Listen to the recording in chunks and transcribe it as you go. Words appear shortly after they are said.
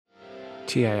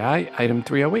TII Item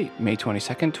 308, May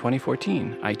 22nd,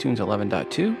 2014, iTunes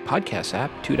 11.2, Podcast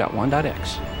App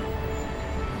 2.1.x.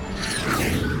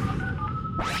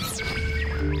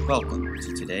 Welcome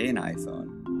to Today in iPhone.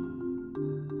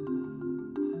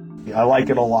 I like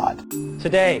it a lot.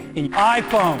 Today in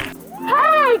iPhone.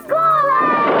 Hey, Google!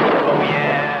 Oh,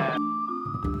 yeah.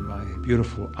 My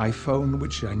beautiful iPhone,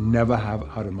 which I never have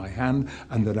out of my hand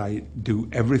and that I do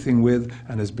everything with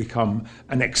and has become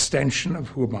an extension of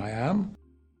whom I am.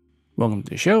 Welcome to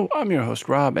the show. I'm your host,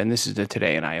 Rob, and this is the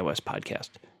Today in iOS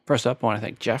podcast. First up, I want to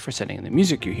thank Jeff for sending in the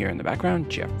music you hear in the background.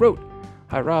 Jeff wrote,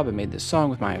 "Hi, Rob. I made this song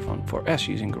with my iPhone 4S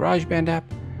using GarageBand app.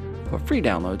 For free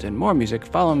downloads and more music,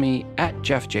 follow me at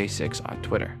JeffJ6 on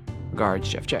Twitter. Regards,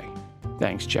 Jeff J."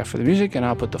 Thanks, Jeff, for the music, and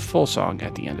I'll put the full song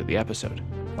at the end of the episode.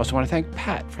 Also want to thank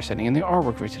Pat for sending in the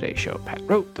artwork for today's show. Pat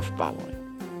wrote the following.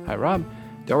 "Hi, Rob.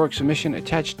 The artwork submission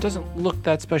attached doesn't look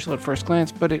that special at first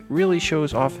glance, but it really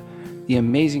shows off the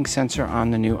amazing sensor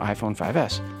on the new iPhone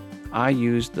 5S. I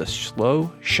used the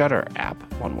slow shutter app,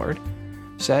 one word,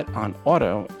 set on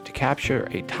auto to capture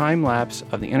a time lapse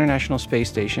of the International Space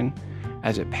Station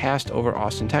as it passed over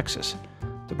Austin, Texas.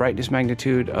 The brightness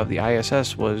magnitude of the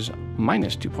ISS was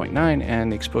minus 2.9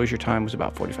 and the exposure time was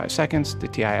about 45 seconds. The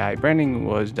TII branding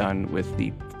was done with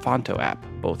the Fonto app.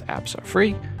 Both apps are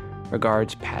free.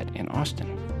 Regards, Pat in Austin."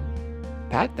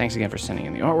 Pat, thanks again for sending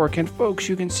in the artwork. And folks,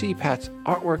 you can see Pat's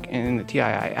artwork in the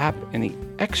TII app in the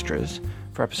extras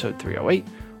for episode 308,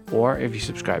 or if you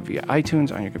subscribe via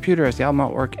iTunes on your computer as the album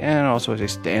artwork, and also as a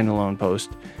standalone post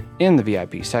in the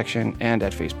VIP section and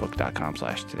at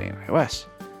facebook.com/todayios.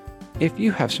 If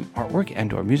you have some artwork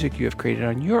and or music you have created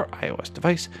on your iOS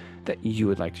device that you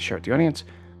would like to share with the audience,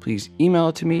 please email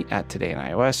it to me at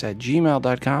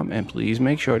todayios@gmail.com, and please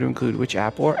make sure to include which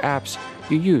app or apps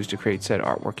you use to create said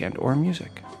artwork and or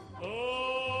music.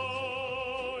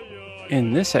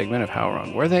 In this segment of How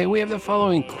Wrong Were They, we have the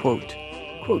following quote,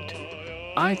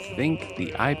 "I think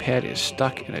the iPad is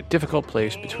stuck in a difficult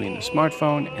place between the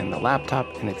smartphone and the laptop,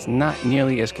 and it's not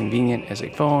nearly as convenient as a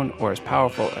phone or as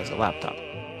powerful as a laptop.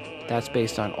 That's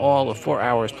based on all of 4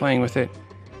 hours playing with it.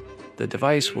 The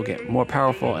device will get more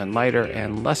powerful and lighter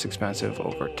and less expensive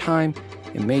over time.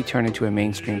 It may turn into a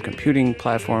mainstream computing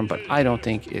platform, but I don't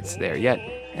think it's there yet,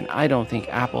 and I don't think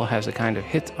Apple has the kind of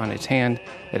hit on its hand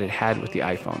that it had with the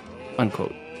iPhone."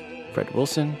 Unquote. Fred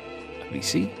Wilson,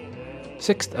 VC,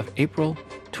 6th of April,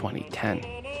 2010.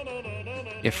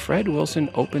 If Fred Wilson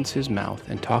opens his mouth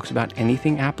and talks about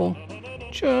anything Apple,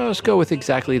 just go with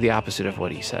exactly the opposite of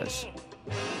what he says.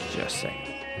 Just saying.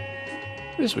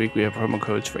 This week we have promo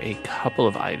codes for a couple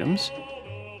of items.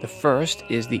 The first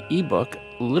is the ebook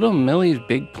Little Millie's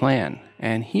Big Plan,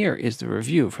 and here is the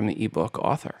review from the ebook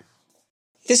author.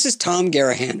 This is Tom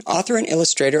Garahan, author and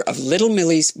illustrator of Little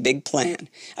Millie's Big Plan,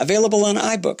 available on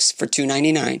iBooks for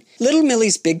 $2.99. Little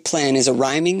Millie's Big Plan is a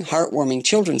rhyming, heartwarming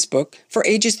children's book for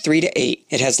ages 3 to 8.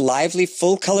 It has lively,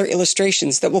 full-color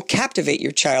illustrations that will captivate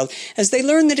your child as they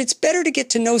learn that it's better to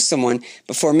get to know someone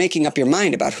before making up your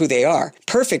mind about who they are.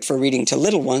 Perfect for reading to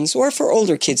little ones or for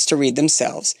older kids to read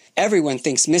themselves. Everyone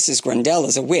thinks Mrs. Grundell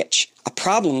is a witch, a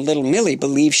problem little Millie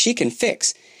believes she can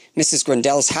fix. Mrs.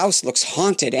 Grundell's house looks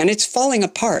haunted and it's falling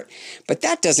apart, but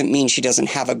that doesn't mean she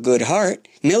doesn't have a good heart.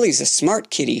 Millie's a smart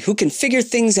kitty who can figure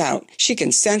things out. She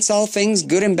can sense all things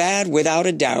good and bad without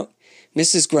a doubt.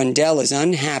 Mrs. Grundell is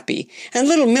unhappy, and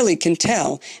little Millie can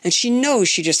tell, and she knows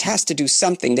she just has to do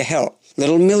something to help.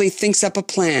 Little Millie thinks up a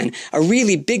plan, a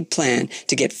really big plan,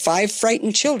 to get 5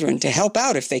 frightened children to help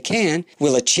out if they can.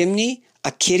 Will a chimney,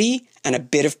 a kitty, and a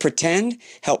bit of pretend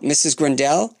help Mrs.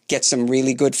 Grundell get some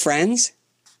really good friends?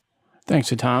 Thanks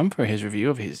to Tom for his review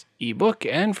of his ebook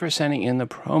and for sending in the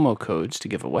promo codes to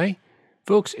give away.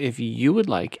 Folks, if you would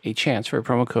like a chance for a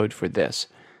promo code for this,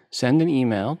 send an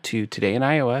email to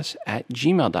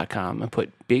todayios@gmail.com and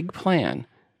put Big Plan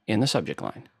in the subject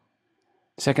line.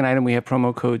 The second item we have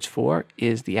promo codes for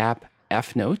is the app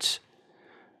F Notes.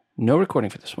 No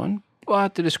recording for this one,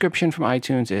 but the description from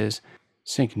iTunes is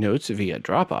sync notes via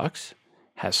Dropbox,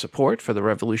 has support for the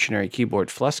revolutionary keyboard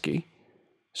Flusky,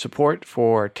 support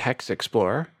for Text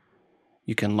Explorer.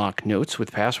 You can lock notes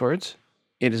with passwords.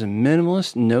 It is a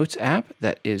minimalist notes app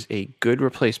that is a good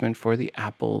replacement for the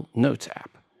Apple Notes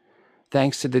app.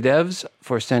 Thanks to the devs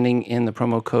for sending in the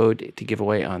promo code to give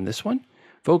away on this one.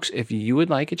 Folks, if you would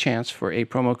like a chance for a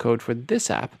promo code for this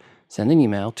app, send an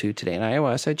email to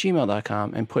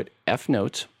todayios@gmail.com and put F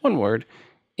Notes, one word,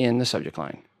 in the subject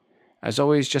line. As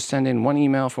always, just send in one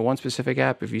email for one specific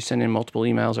app. If you send in multiple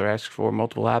emails or ask for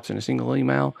multiple apps in a single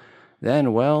email,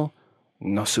 then, well,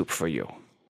 no soup for you.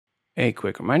 A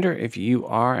quick reminder, if you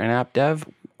are an app dev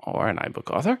or an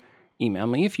iBook author, Email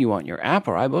me if you want your app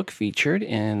or iBook featured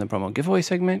in the promo giveaway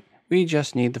segment. We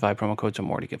just need the 5 promo codes or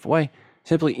more to give away.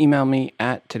 Simply email me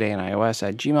at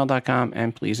todayinios@gmail.com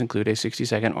and please include a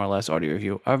 60-second or less audio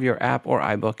review of your app or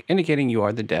iBook indicating you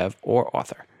are the dev or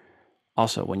author.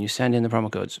 Also, when you send in the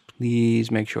promo codes, please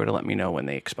make sure to let me know when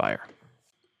they expire.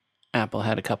 Apple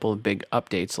had a couple of big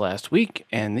updates last week,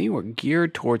 and they were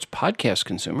geared towards podcast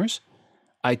consumers.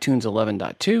 iTunes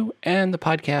 11.2 and the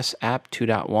Podcast app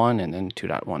 2.1 and then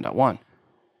 2.1.1.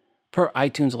 Per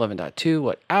iTunes 11.2,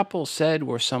 what Apple said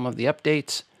were some of the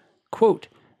updates. Quote,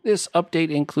 this update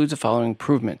includes the following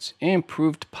improvements.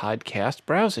 Improved podcast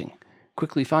browsing.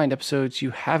 Quickly find episodes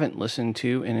you haven't listened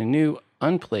to in a new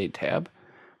Unplayed tab.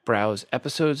 Browse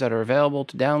episodes that are available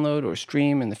to download or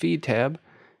stream in the Feed tab.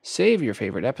 Save your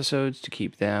favorite episodes to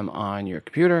keep them on your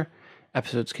computer.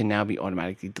 Episodes can now be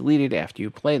automatically deleted after you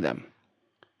play them.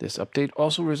 This update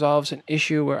also resolves an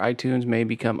issue where iTunes may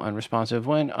become unresponsive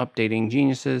when updating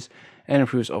Geniuses and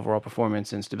improves overall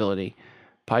performance and stability.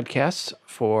 Podcasts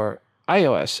for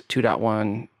iOS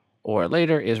 2.1 or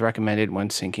later is recommended when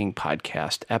syncing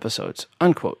podcast episodes.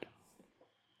 Unquote.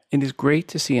 It is great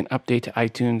to see an update to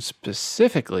iTunes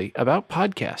specifically about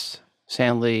podcasts.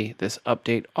 Sadly, this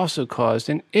update also caused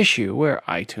an issue where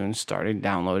iTunes started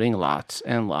downloading lots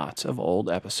and lots of old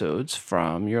episodes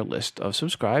from your list of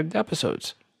subscribed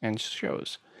episodes and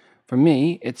shows. For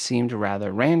me, it seemed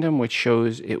rather random which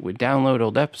shows it would download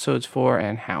old episodes for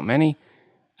and how many.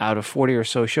 Out of 40 or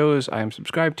so shows I am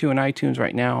subscribed to in iTunes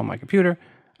right now on my computer,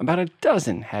 about a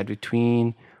dozen had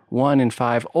between 1 and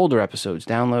 5 older episodes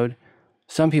download.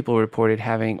 Some people reported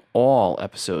having all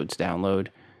episodes download.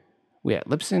 We at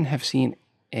Libsyn have seen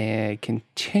and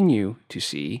continue to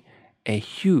see a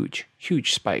huge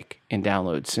spike in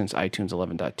downloads since iTunes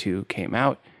 11.2 came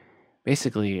out.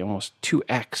 Basically, almost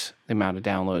 2x the amount of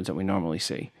downloads that we normally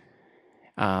see.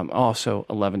 Also,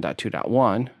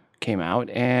 11.2.1 came out,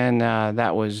 and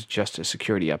that was just a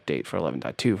security update for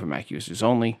 11.2 for Mac users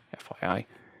only, FYI.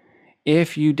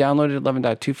 If you downloaded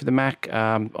 11.2 for the Mac,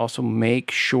 also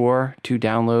make sure to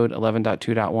download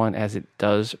 11.2.1 as it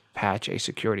does patch a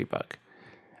security bug.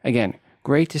 Again,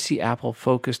 great to see Apple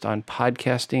focused on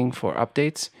podcasting for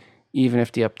updates, even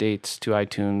if the updates to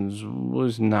iTunes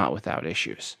was not without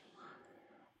issues.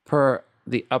 Per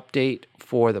the update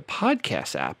for the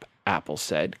Podcast app, Apple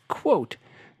said, quote,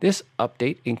 this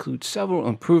update includes several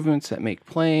improvements that make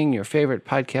playing your favorite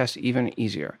podcast even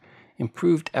easier.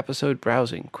 Improved episode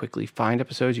browsing. Quickly find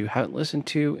episodes you haven't listened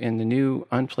to in the new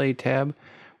Unplayed tab.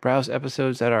 Browse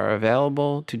episodes that are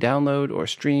available to download or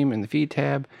stream in the Feed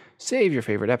tab. Save your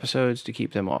favorite episodes to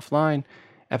keep them offline.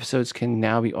 Episodes can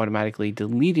now be automatically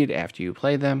deleted after you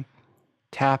play them.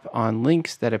 Tap on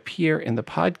links that appear in the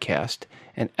podcast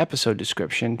and episode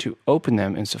description to open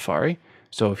them in Safari.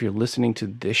 So if you're listening to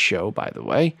this show, by the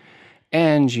way,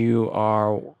 and you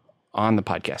are on the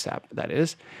Podcast app, that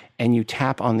is, and you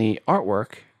tap on the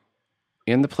artwork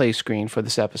in the play screen for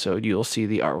this episode, you'll see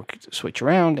the artwork switch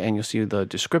around and you'll see the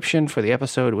description for the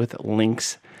episode with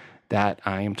links that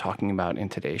I am talking about in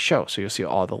today's show. So you'll see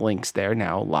all the links there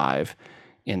now live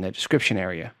in the description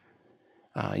area.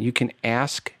 You can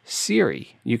ask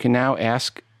Siri. You can now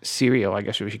ask Siri. Oh, I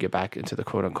guess we should get back into the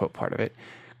quote-unquote part of it.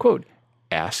 Quote,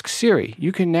 ask Siri.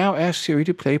 You can now ask Siri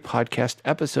to play podcast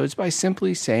episodes by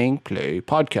simply saying play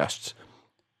podcasts.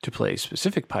 To play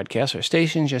specific podcasts or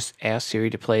stations, just ask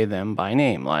Siri to play them by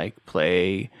name, like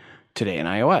play Today in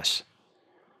iOS.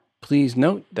 Please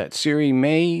note that Siri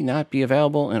may not be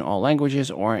available in all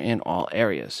languages or in all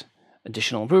areas.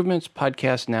 Additional improvements,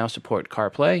 podcasts now support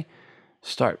CarPlay.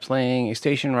 Start playing a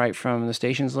station right from the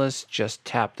stations list. Just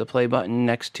tap the play button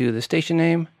next to the station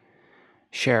name.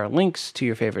 Share links to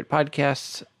your favorite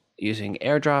podcasts using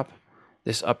AirDrop.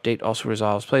 This update also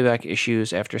resolves playback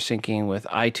issues after syncing with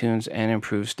iTunes and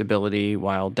improves stability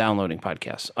while downloading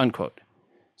podcasts, unquote.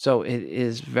 So it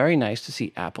is very nice to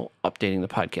see Apple updating the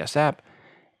Podcast app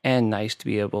and nice to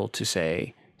be able to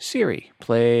say, Siri,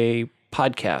 play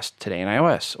podcast Today in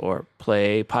iOS, or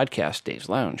play podcast Dave's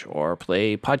Lounge, or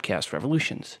play podcast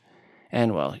Revolutions.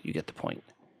 And, well, you get the point.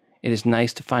 It is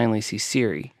nice to finally see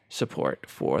Siri support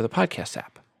for the Podcast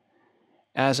app.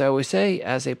 As I always say,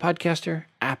 as a podcaster,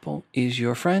 Apple is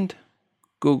your friend.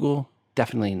 Google,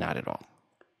 definitely not at all.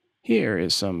 Here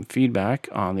is some feedback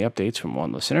on the updates from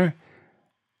one listener.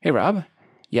 Hey, Rob.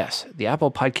 Yes, the Apple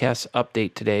Podcasts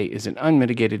update today is an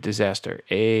unmitigated disaster,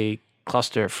 a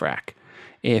cluster frack,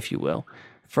 if you will.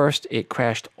 First, it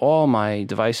crashed all my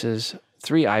devices,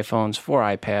 3 iPhones, 4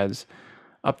 iPads.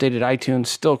 Updated iTunes,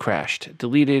 still crashed.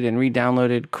 Deleted and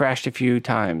re-downloaded, crashed a few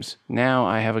times. Now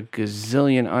I have a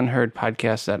gazillion unheard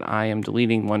podcasts that I am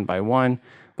deleting one by one,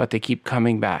 but they keep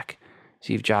coming back.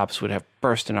 Steve Jobs would have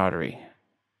burst an artery.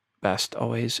 Best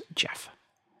always, Jeff.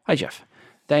 Hi, Jeff.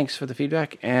 Thanks for the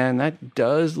feedback. And that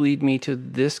does lead me to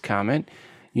this comment.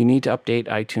 You need to update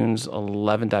iTunes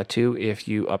 11.2 if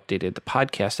you updated the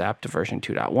podcast app to version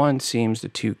 2.1. Seems the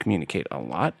two communicate a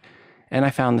lot. And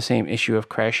I found the same issue of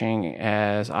crashing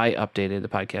as I updated the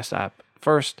podcast app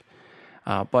first.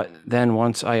 But then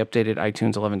once I updated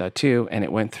iTunes 11.2 and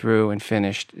it went through and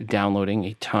finished downloading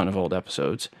a ton of old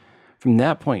episodes, from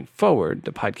that point forward,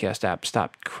 the podcast app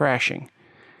stopped crashing.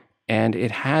 And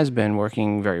it has been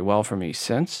working very well for me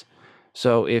since.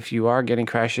 So if you are getting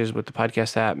crashes with the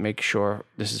podcast app, make sure,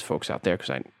 this is folks out there,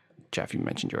 because Jeff, you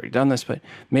mentioned you already done this, but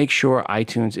make sure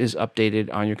iTunes is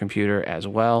updated on your computer as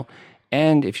well.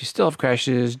 And if you still have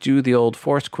crashes, do the old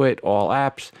force quit all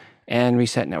apps and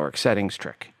reset network settings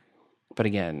trick. But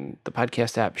again, the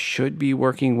podcast app should be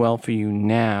working well for you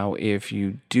now if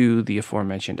you do the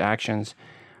aforementioned actions.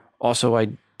 Also, I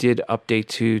did update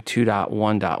to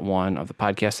 2.1.1 of the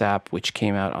podcast app, which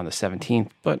came out on the 17th,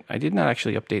 but I did not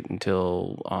actually update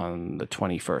until on the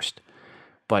 21st.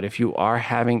 But if you are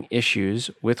having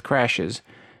issues with crashes,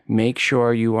 make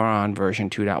sure you are on version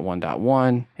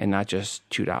 2.1.1 and not just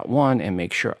 2.1, and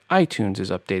make sure iTunes is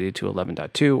updated to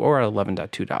 11.2 or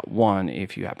 11.2.1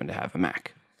 if you happen to have a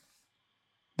Mac.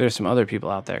 There's some other people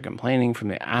out there complaining from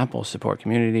the Apple support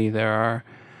community. There are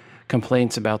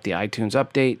complaints about the iTunes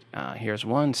update. Here's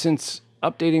one. Since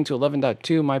updating to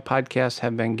 11.2, my podcasts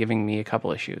have been giving me a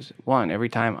couple issues. One, every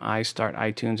time I start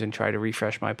iTunes and try to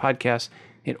refresh my podcast,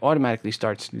 it automatically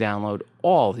starts to download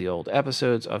all the old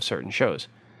episodes of certain shows.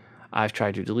 I've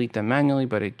tried to delete them manually,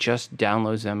 but it just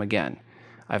downloads them again.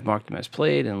 I've marked them as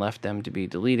played and left them to be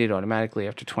deleted automatically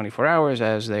after 24 hours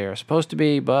as they are supposed to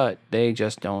be, but they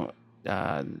just don't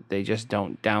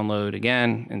download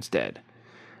again instead.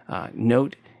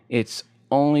 Note, it's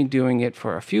only doing it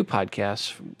for a few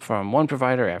podcasts from one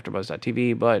provider,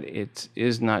 AfterBuzz.tv, but it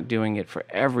is not doing it for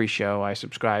every show I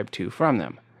subscribe to from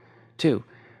them. 2,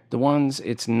 the ones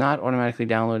it's not automatically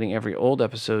downloading every old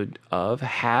episode of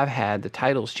have had the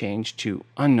titles changed to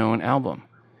Unknown Album.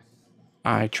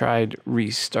 I tried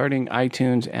restarting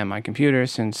iTunes and my computer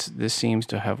since this seems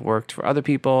to have worked for other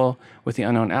people with the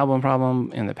Unknown Album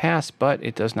problem in the past, but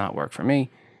it does not work for me.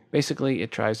 Basically,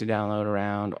 it tries to download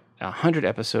around 100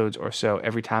 episodes or so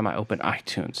every time I open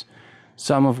iTunes,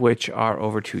 some of which are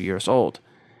over 2 years old.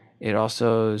 It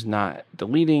also is not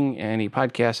deleting any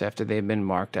podcasts after they've been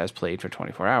marked as played for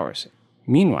 24 hours.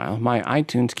 Meanwhile, my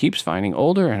iTunes keeps finding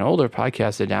older and older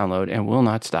podcasts to download and will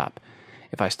not stop.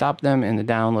 If I stop them in the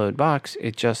download box,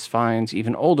 it just finds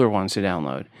even older ones to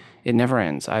download. It never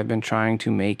ends. I've been trying to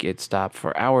make it stop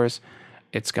for hours.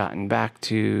 It's gotten back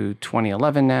to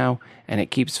 2011 now, and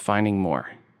it keeps finding more.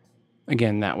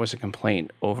 Again, that was a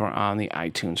complaint over on the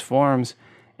iTunes forums,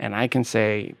 and I can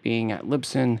say, being at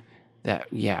Libsyn, that,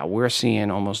 yeah, we're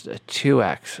seeing almost a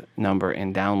 2x number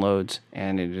in downloads,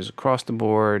 and it is across the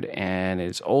board, and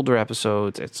it's older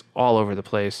episodes, it's all over the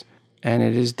place, and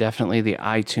it is definitely the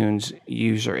iTunes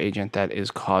user agent that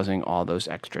is causing all those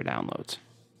extra downloads.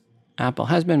 Apple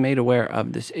has been made aware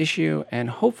of this issue, and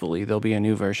hopefully there'll be a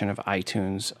new version of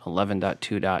iTunes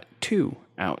 11.2.2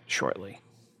 out shortly.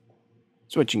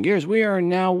 Switching gears, we are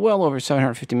now well over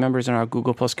 750 members in our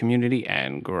Google Plus community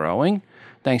and growing.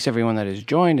 Thanks everyone that has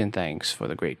joined, and thanks for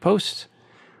the great posts.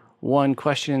 One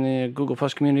question in the Google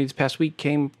Plus community this past week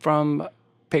came from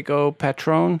Peko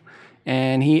Patron,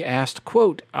 and he asked,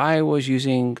 quote, I was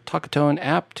using Talkatone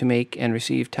app to make and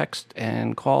receive text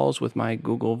and calls with my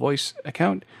Google Voice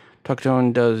account.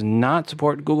 Talkatone does not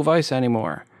support Google Voice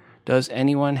anymore. Does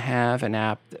anyone have an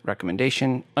app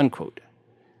recommendation? Unquote.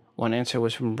 One answer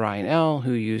was from Brian L.,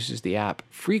 who uses the app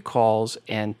Free Calls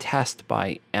and Test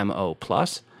by MO+.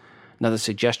 Another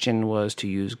suggestion was to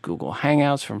use Google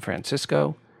Hangouts from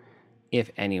Francisco. If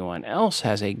anyone else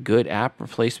has a good app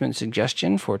replacement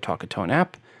suggestion for Talkatone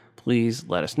app, please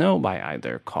let us know by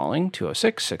either calling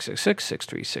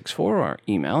 206-666-6364 or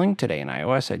emailing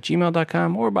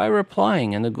todayinios@gmail.com or by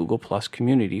replying in the Google Plus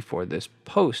community for this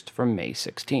post from May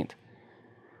 16th.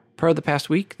 Per the past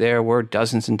week, there were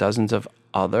dozens and dozens of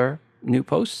other new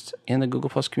posts in the Google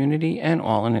Plus community, and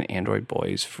all in an Android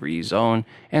Boys free zone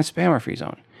and spammer free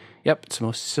zone. Yep, it's the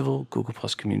most civil Google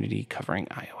Plus community covering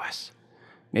iOS.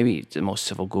 Maybe it's the most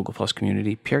civil Google Plus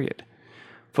community, period.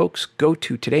 Folks, go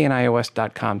to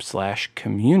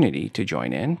todayinios.com/community to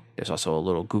join in. There's also a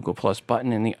little Google Plus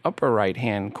button in the upper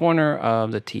right-hand corner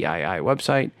of the TII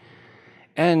website.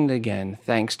 And again,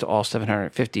 thanks to all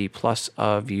 750 plus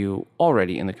of you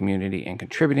already in the community and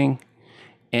contributing.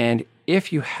 And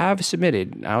if you have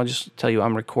submitted, I'll just tell you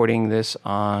I'm recording this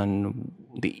on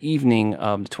the evening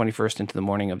of the 21st into the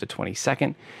morning of the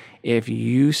 22nd. If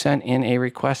you sent in a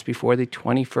request before the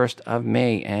 21st of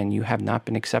May and you have not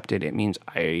been accepted, it means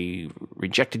I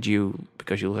rejected you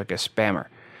because you look like a spammer.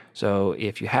 So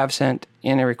if you have sent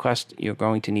in a request, you're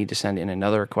going to need to send in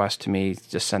another request to me.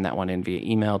 Just send that one in via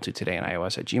email to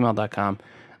todayinios@gmail.com.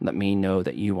 Let me know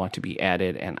that you want to be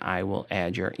added, and I will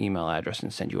add your email address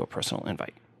and send you a personal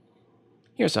invite.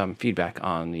 Here's some feedback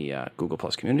on the Google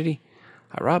Plus community.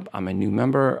 Hi, Rob. I'm a new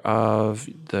member of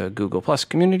the Google Plus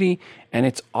community, and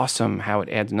it's awesome how it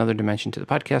adds another dimension to the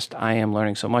podcast. I am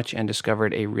learning so much and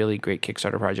discovered a really great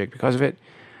Kickstarter project because of it.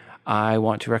 I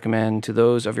want to recommend to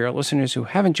those of your listeners who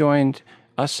haven't joined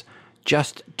us,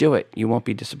 just do it. You won't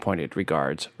be disappointed.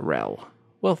 Regards, Rel.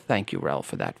 Well, thank you, Rel,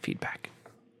 for that feedback.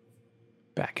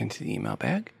 Back into the email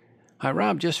bag. Hi,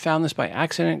 Rob. Just found this by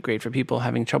accident. Great for people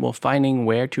having trouble finding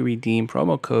where to redeem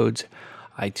promo codes,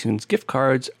 iTunes gift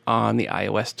cards on the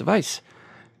iOS device.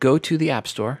 Go to the App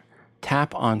Store,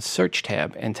 tap on Search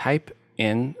tab, and type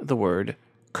in the word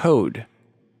code,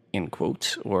 in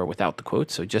quotes or without the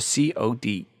quotes, so just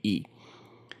CODE.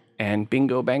 And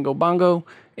bingo, bango, bongo,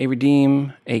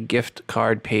 a gift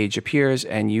card page appears,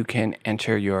 and you can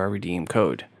enter your redeem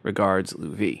code. Regards,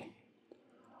 Lou V.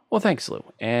 Well, thanks, Lou.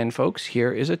 And folks,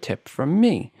 here is a tip from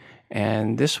me.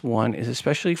 And this one is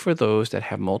especially for those that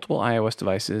have multiple iOS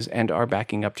devices and are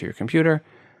backing up to your computer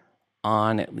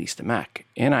on at least a Mac.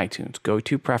 In iTunes, go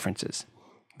to Preferences,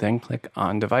 then click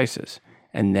on Devices,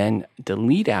 and then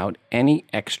delete out any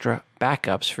extra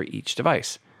backups for each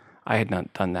device. I had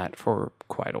not done that for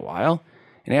quite a while.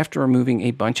 And after removing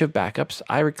a bunch of backups,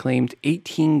 I reclaimed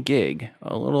 18 gig,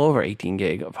 a little over 18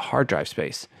 gig of hard drive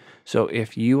space. So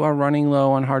if you are running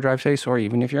low on hard drive space, or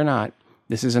even if you're not,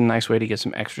 this is a nice way to get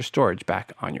some extra storage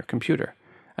back on your computer.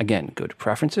 Again, go to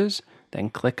Preferences, then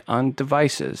click on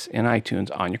Devices in iTunes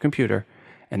on your computer,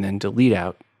 and then delete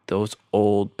out those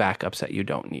old backups that you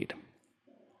don't need.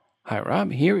 Hi,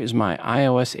 Rob. Here is my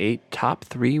iOS 8 top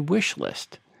 3 wish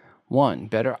list. 1.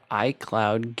 Better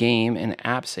iCloud game and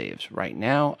app saves. Right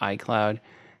now, iCloud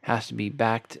has to be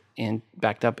backed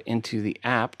up into the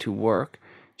app to work.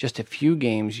 Just a few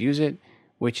games use it,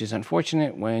 which is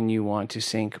unfortunate when you want to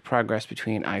sync progress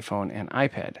between iPhone and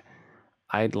iPad.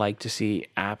 I'd like to see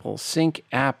Apple sync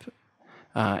app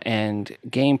and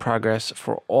game progress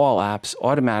for all apps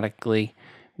automatically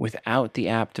without the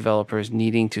app developers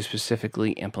needing to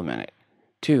specifically implement it.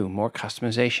 2, more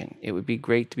customization. It would be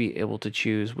great to be able to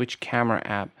choose which camera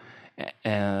app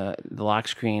the lock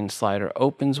screen slider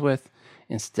opens with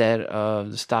instead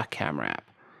of the stock camera app.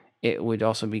 It would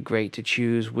also be great to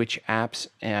choose which apps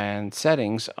and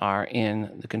settings are in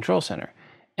the control center.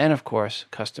 And of course,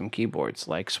 custom keyboards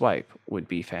like Swipe would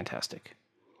be fantastic.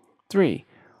 3,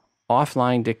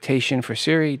 offline dictation for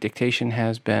Siri. Dictation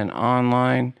has been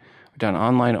done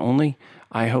online only.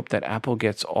 I hope that Apple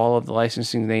gets all of the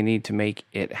licensing they need to make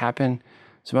it happen.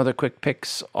 Some other quick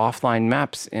picks: offline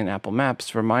maps in Apple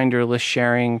Maps, reminder list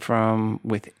sharing from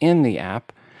within the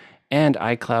app, and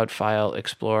iCloud File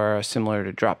Explorer similar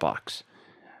to Dropbox.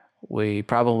 We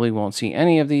probably won't see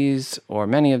any of these or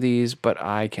many of these, but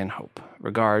I can hope.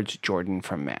 Regards, Jordan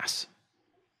from Mass.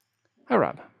 Hi,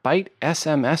 Rob. Byte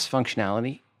SMS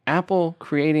functionality, Apple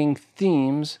creating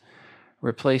themes,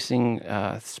 replacing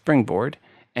Springboard,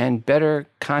 and better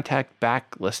contact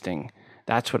backlisting.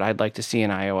 That's what I'd like to see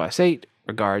in iOS 8.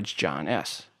 Regards, John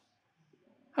S.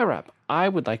 Hi, Rob. I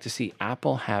would like to see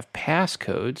Apple have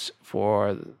passcodes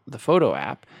for the photo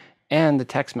app and the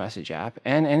text message app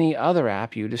and any other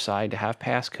app you decide to have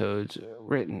passcodes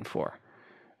written for.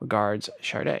 Regards,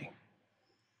 Charday.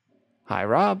 Hi,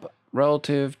 Rob.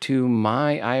 Relative to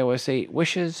my iOS 8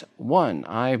 wishes, 1,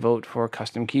 I vote for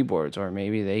custom keyboards, or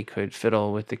maybe they could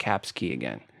fiddle with the caps key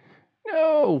again.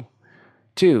 No!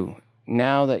 2,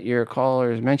 now that your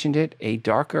callers mentioned it, a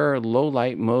darker low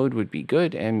light mode would be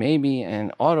good, and maybe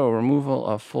an auto removal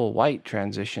of full white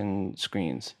transition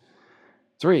screens.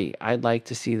 3, I'd like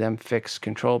to see them fix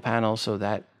control panels so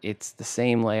that it's the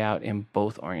same layout in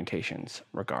both orientations.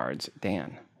 Regards,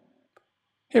 Dan.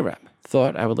 Hey, Rob.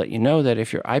 Thought I would let you know that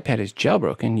if your iPad is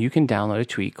jailbroken, you can download a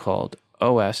tweak called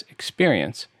OS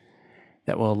Experience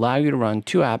that will allow you to run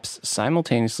 2 apps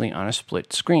simultaneously on a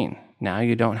split screen. Now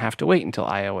you don't have to wait until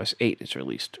iOS 8 is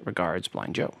released. Regards,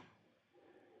 Blind Joe.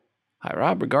 Hi,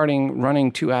 Rob. Regarding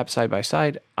running 2 apps side by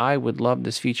side, I would love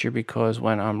this feature because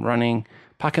when I'm running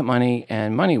Pocket Money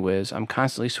and MoneyWiz, I'm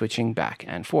constantly switching back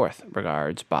and forth.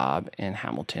 Regards, Bob in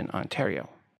Hamilton, Ontario.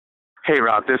 Hey,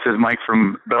 Rob. This is Mike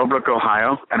from Bellbrook,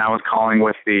 Ohio, and I was calling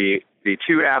with the 2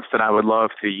 apps that I would love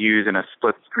to use in a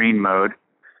split screen mode.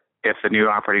 if the new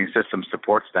operating system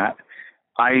supports that.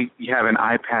 I have an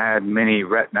iPad mini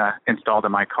Retina installed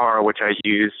in my car, which I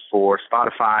use for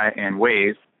Spotify and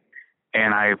Waze,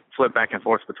 and I flip back and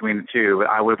forth between the two. But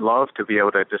I would love to be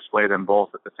able to display them both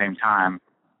at the same time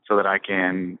so that I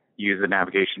can use the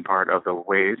navigation part of the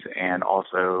Waze and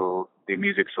also the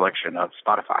music selection of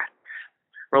Spotify.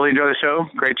 Really enjoy the show.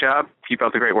 Great job. Keep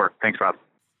up the great work. Thanks, Rob.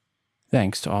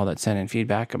 Thanks to all that sent in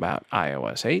feedback about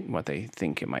iOS 8 and what they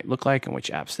think it might look like and which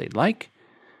apps they'd like.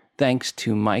 Thanks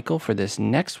to Michael for this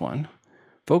next one.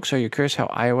 Folks, are you curious how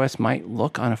iOS might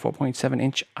look on a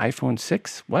 4.7-inch iPhone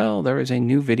 6? Well, there is a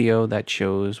new video that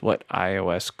shows what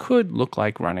iOS could look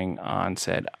like running on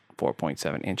said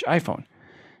 4.7-inch iPhone.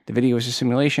 The video is a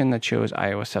simulation that shows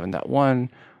iOS 7.1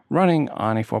 running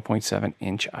on a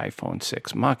 4.7-inch iPhone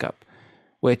 6 mockup,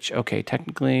 which, okay,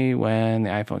 technically when the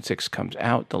iPhone 6 comes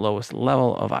out, the lowest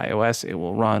level of iOS it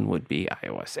will run would be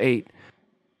iOS 8.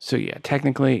 So yeah,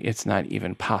 technically it's not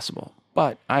even possible.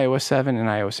 But iOS 7 and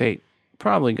iOS 8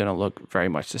 probably going to look very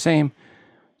much the same,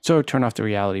 so turn off the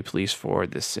reality police for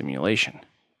this simulation.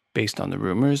 Based on the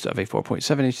rumors of a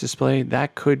 4.7-inch display,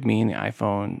 that could mean the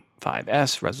iPhone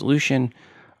 5S resolution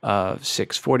of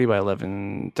 640 by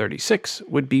 1136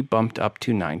 would be bumped up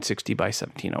to 960 by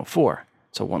 1704,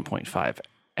 so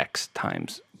 1.5x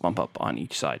times bump up on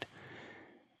each side.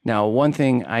 Now, one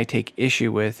thing I take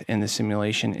issue with in the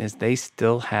simulation is they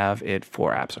still have it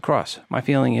 4 apps across. My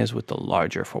feeling is with the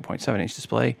larger 4.7-inch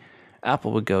display,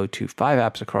 Apple would go to 5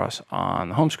 apps across on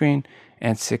the home screen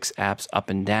and 6 apps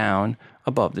up and down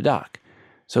above the dock.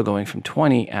 So going from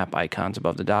 20 app icons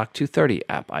above the dock to 30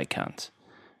 app icons.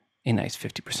 A nice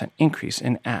 50% increase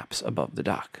in apps above the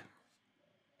dock.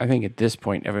 I think at this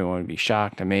point everyone would be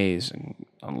shocked, amazed, and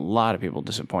a lot of people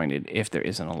disappointed if there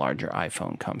isn't a larger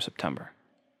iPhone come September.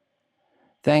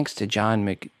 Thanks to John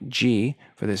McGee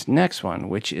for this next one,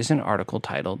 which is an article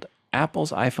titled,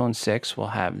 Apple's iPhone 6 will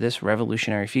have this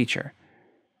revolutionary feature,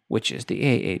 which is the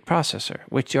A8 processor,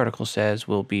 which the article says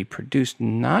will be produced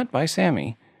not by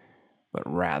Sammy, but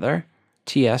rather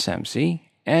TSMC,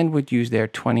 and would use their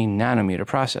 20 nanometer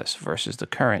process versus the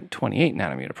current 28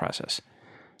 nanometer process.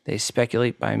 They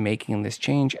speculate by making this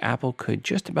change, Apple could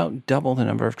just about double the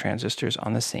number of transistors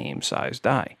on the same size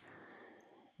die.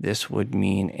 This would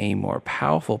mean a more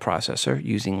powerful processor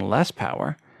using less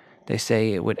power. They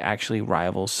say it would actually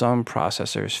rival some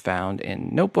processors found in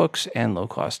notebooks and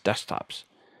low-cost desktops.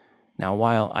 Now,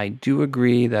 while I do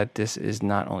agree that this is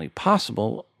not only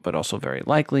possible, but also very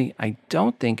likely, I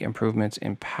don't think improvements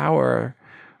in power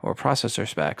or processor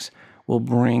specs will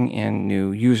bring in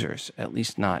new users, at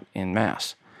least not en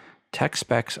masse. Tech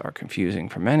specs are confusing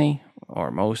for many,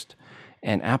 or most,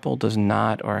 and Apple does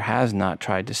not or has not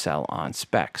tried to sell on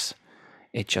specs.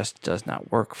 It just does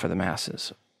not work for the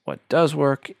masses. What does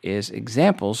work is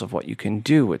examples of what you can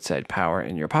do with said power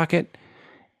in your pocket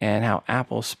and how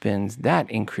Apple spins that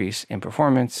increase in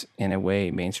performance in a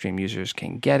way mainstream users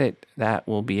can get it. That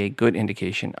will be a good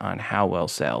indication on how well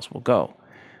sales will go.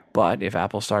 But if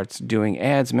Apple starts doing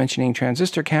ads mentioning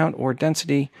transistor count or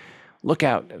density, look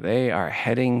out, they are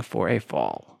heading for a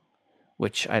fall,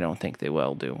 which I don't think they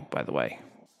will do, by the way.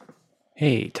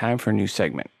 Hey, time for a new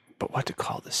segment. But what to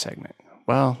call this segment?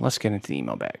 Well, let's get into the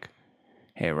email bag.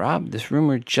 Hey Rob, this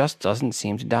rumor just doesn't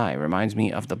seem to die. Reminds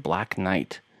me of the Black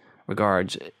Knight.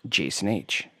 Regards, Jason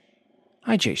H.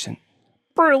 Hi Jason.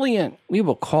 Brilliant. We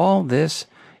will call this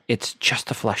It's Just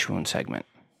a Flesh Wound segment.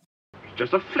 It's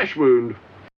just a flesh wound.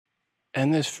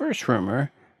 And this first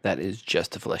rumor, that is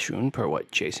just a flesh wound per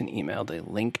what Jason emailed a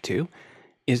link to,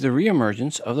 is the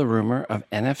reemergence of the rumor of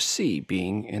NFC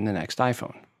being in the next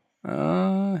iPhone.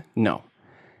 No.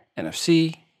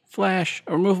 NFC, flash,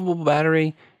 a removable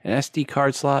battery, an SD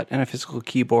card slot, and a physical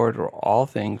keyboard are all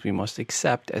things we must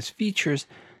accept as features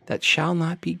that shall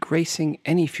not be gracing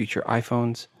any future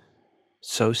iPhones.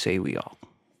 So say we all.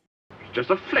 It's just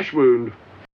a flesh wound.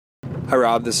 Hi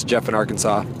Rob, this is Jeff in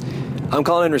Arkansas. I'm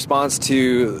calling in response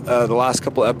to the last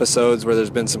couple episodes where there's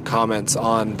been some comments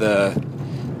on the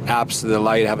apps that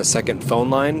allow you to have a second phone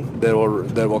line that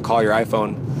will call your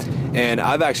iPhone. And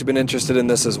I've actually been interested in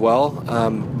this as well.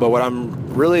 But what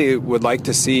I'm really would like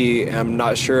to see, I'm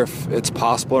not sure if it's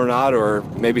possible or not, or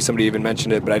maybe somebody even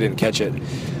mentioned it, but I didn't catch it.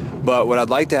 But what I'd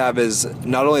like to have is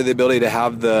not only the ability to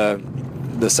have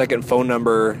the second phone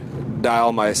number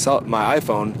dial my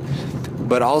iPhone,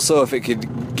 but also if it could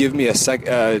give me a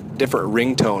different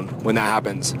ringtone when that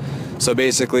happens. So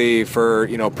basically, for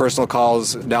personal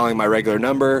calls, dialing my regular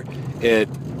number, it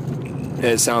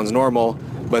sounds normal,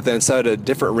 but then set a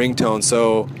different ringtone.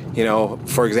 So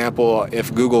for example,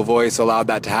 if Google Voice allowed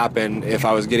that to happen, if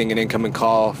I was getting an incoming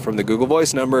call from the Google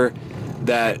Voice number,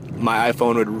 that my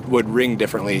iPhone would ring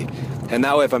differently. And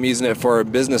that way, if I'm using it for a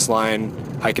business line,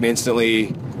 I can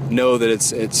instantly know that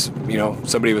it's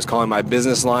somebody was calling my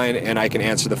business line, and I can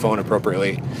answer the phone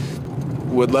appropriately.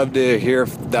 Would love to hear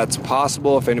if that's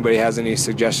possible, if anybody has any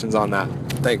suggestions on that.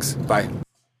 Thanks. Bye.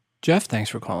 Jeff, thanks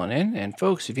for calling in. And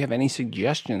folks, if you have any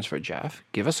suggestions for Jeff,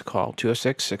 give us a call,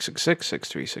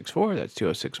 206-666-6364. That's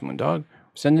 206-MOON-DOG.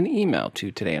 Send an email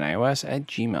to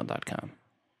todayinios@gmail.com.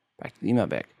 Back to the email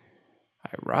bag.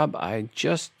 Hi, Rob. I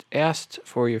just asked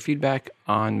for your feedback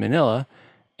on Manila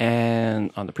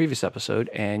and on the previous episode,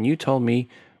 and you told me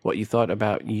what you thought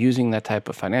about using that type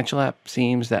of financial app.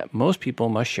 Seems that most people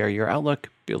must share your outlook.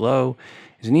 Below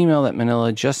is an email that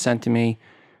Manila just sent to me.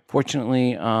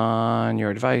 Fortunately, on your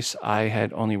advice, I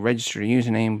had only registered a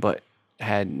username but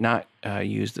had not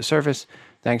used the service.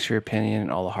 Thanks for your opinion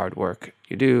and all the hard work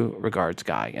you do. Regards,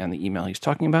 Guy. And the email he's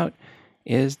talking about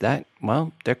is that,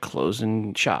 well, they're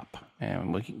closing shop.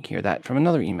 And we can hear that from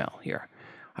another email here.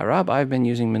 Hi, Rob. I've been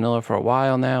using Manila for a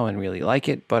while now and really like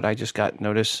it, but I just got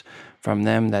notice from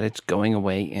them that it's going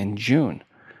away in June.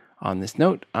 On this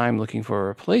note, I'm looking for a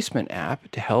replacement app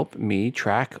to help me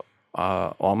track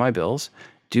all my bills,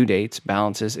 due dates,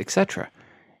 balances, etc.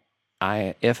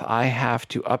 If I have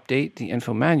to update the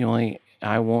info manually,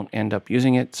 I won't end up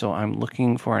using it, so I'm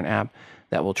looking for an app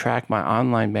that will track my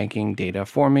online banking data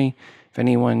for me. If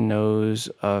anyone knows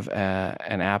of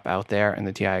an app out there in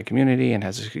the TI community and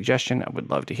has a suggestion, I would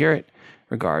love to hear it.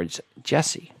 Regards,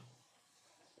 Jesse.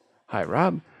 Hi,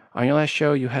 Rob. On your last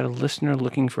show, you had a listener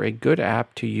looking for a good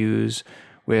app to use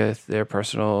with their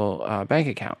personal bank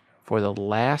account. For the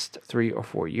last 3 or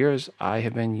 4 years, I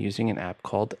have been using an app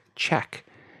called Check.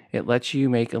 It lets you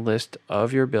make a list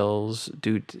of your bills,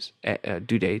 due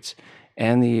dates,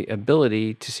 and the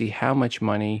ability to see how much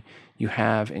money you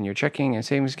have in your checking and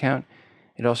savings account.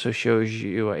 It also shows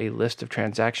you a list of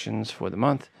transactions for the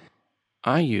month.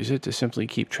 I use it to simply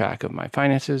keep track of my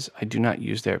finances. I do not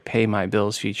use their Pay My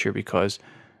Bills feature because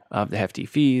of the hefty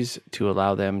fees to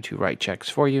allow them to write checks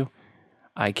for you.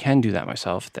 I can do that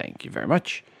myself. Thank you very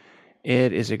much.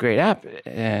 It is a great app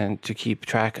and to keep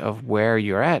track of where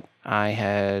you're at. I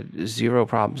had 0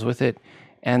 problems with it,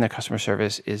 and the customer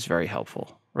service is very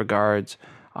helpful. Regards,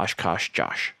 Oshkosh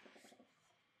Josh.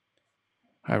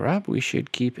 Hi, Rob. We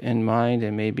should keep in mind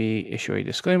and maybe issue a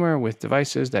disclaimer with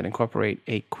devices that incorporate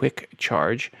a quick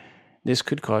charge. This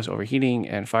could cause overheating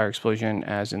and fire explosion,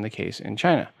 as in the case in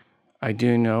China. I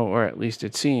do know, or at least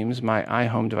it seems, my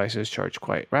iHome devices charge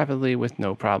quite rapidly with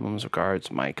no problems.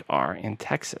 Regards, Mike R. in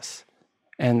Texas.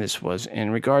 And this was in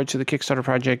regard to the Kickstarter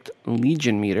project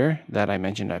Legion Meter that I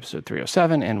mentioned in episode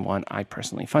 307 and one I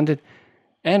personally funded.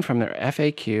 And from their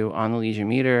FAQ on the Legion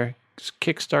Meter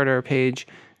Kickstarter page,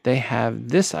 they have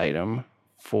this item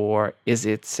for Is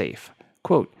It Safe?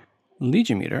 Quote,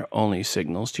 Legion Meter only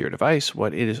signals to your device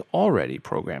what it is already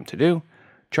programmed to do.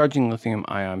 Charging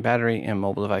lithium-ion battery in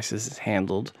mobile devices is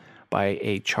handled by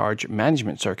a charge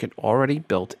management circuit already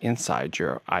built inside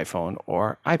your iPhone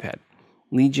or iPad.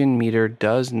 Legion Meter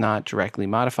does not directly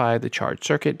modify the charge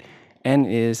circuit and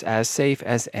is as safe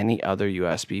as any other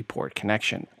USB port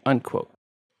connection, unquote.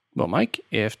 Well, Mike,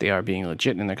 if they are being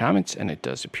legit in their comments, and it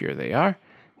does appear they are,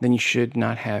 then you should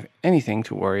not have anything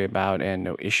to worry about and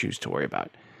no issues to worry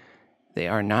about. They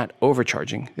are not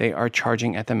overcharging. They are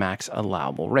charging at the max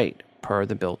allowable rate per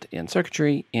the built-in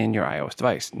circuitry in your iOS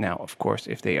device. Now, of course,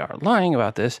 if they are lying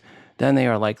about this, then they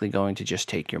are likely going to just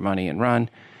take your money and run,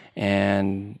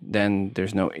 and then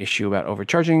there's no issue about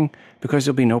overcharging because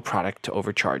there'll be no product to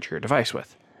overcharge your device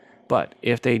with. But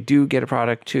if they do get a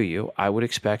product to you, I would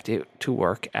expect it to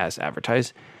work as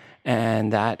advertised,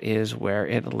 and that is where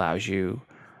it allows you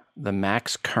the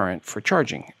max current for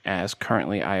charging, as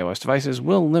currently iOS devices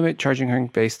will limit charging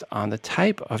current based on the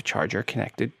type of charger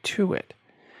connected to it.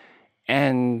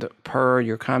 And per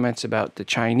your comments about the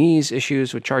Chinese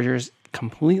issues with chargers,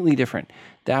 completely different.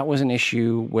 That was an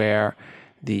issue where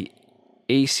the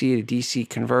AC to DC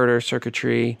converter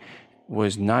circuitry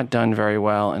was not done very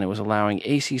well, and it was allowing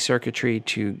AC circuitry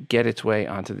to get its way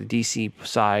onto the DC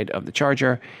side of the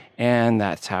charger, and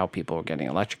that's how people are getting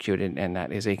electrocuted, and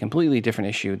that is a completely different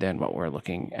issue than what we're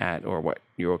looking at or what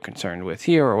you're concerned with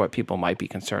here or what people might be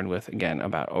concerned with, again,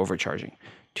 about overcharging.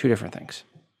 Two different things.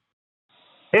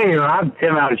 Hey, I'm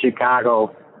Tim out of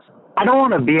Chicago. I don't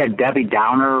want to be a Debbie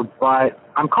Downer, but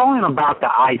I'm calling about the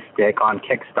iStick on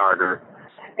Kickstarter.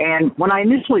 And when I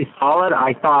initially saw it,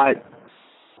 I thought,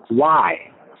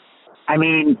 why? I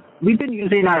mean, we've been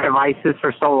using our devices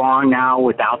for so long now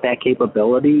without that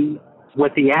capability.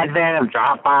 With the advent of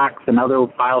Dropbox and other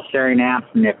file sharing apps,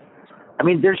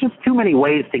 there's just too many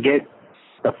ways to get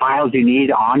the files you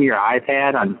need on your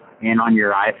iPad. in on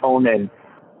your iPhone, and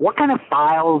what kind of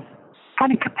files,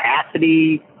 kind of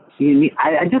capacity you need.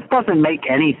 It just doesn't make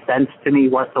any sense to me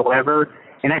whatsoever.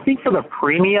 And I think for the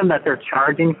premium that they're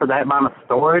charging for that amount of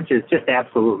storage is just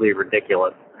absolutely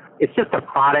ridiculous. It's just a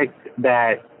product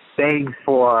that begs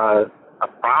for a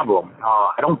problem.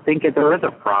 I don't think that there is a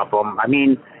problem. I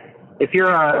mean, if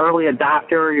you're an early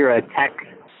adopter, you're a tech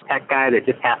guy that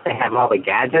just has to have all the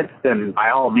gadgets, then by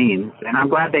all means. And I'm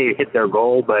glad they hit their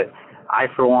goal, but I,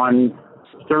 for one,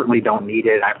 certainly don't need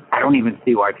it. I don't even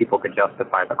see why people could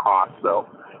justify the cost. So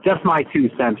just my 2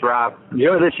 cents, Rob.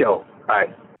 Enjoy the show.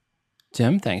 Bye.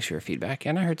 Tim, thanks for your feedback.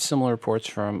 And I heard similar reports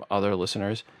from other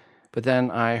listeners, but then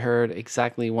I heard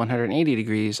exactly 180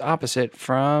 degrees opposite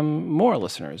from more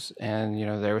listeners. And,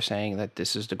 they were saying that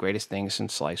this is the greatest thing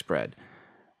since sliced bread.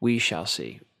 We shall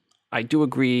see. I do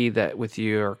agree that with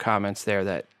your comments there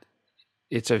that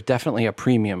it's definitely a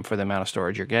premium for the amount of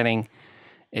storage you're getting.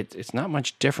 It's not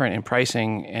much different in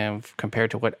pricing and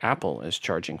compared to what Apple is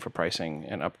charging for pricing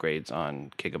and upgrades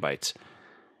on gigabytes.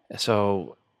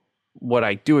 So what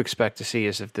I do expect to see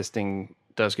is if this thing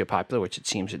does get popular, which it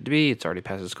seems to be, it's already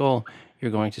past its goal,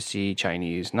 you're going to see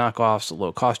Chinese knockoffs,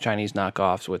 low-cost Chinese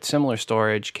knockoffs with similar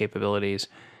storage capabilities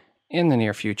in the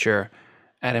near future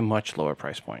at a much lower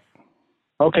price point.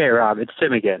 Okay, Rob, it's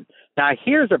Tim again. Now,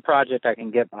 here's a project I can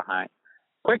get behind.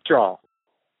 Quick Draw,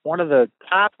 one of the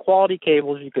top quality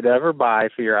cables you could ever buy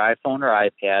for your iPhone or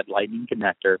iPad, Lightning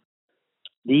connector.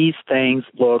 These things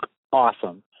look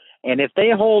awesome. And if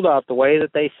they hold up the way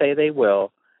that they say they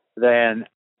will, then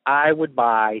I would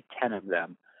buy 10 of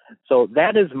them. So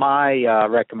that is my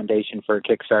recommendation for a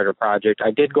Kickstarter project. I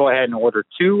did go ahead and order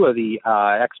 2 of the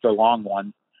extra long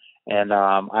ones, and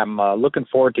I'm looking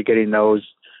forward to getting those.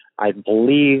 I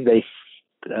believe they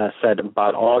said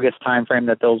about August timeframe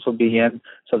that those will be in.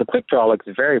 So the Quick Draw looks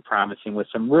very promising with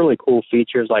some really cool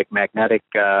features like magnetic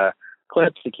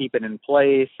clips to keep it in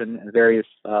place and various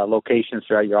locations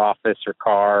throughout your office or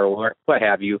car or what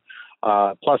have you.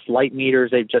 Plus light meters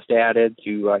they've just added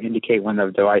to indicate when the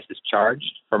device is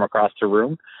charged from across the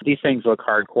room. These things look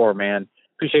hardcore, man.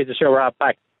 Appreciate the show, Rob.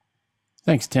 Bye.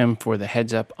 Thanks, Tim, for the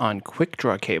heads up on Quick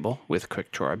Draw cable, with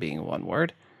Quick Draw being one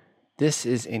word. This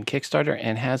is in Kickstarter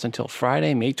and has until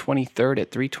Friday, May 23rd at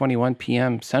 3:21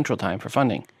 p.m. Central Time for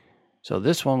funding. So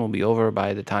this one will be over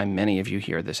by the time many of you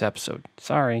hear this episode.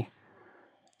 Sorry.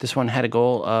 This one had a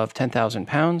goal of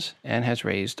 £10,000 and has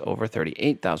raised over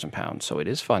 £38,000, so it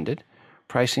is funded.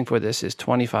 Pricing for this is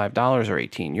 $25 or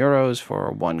 18 euros for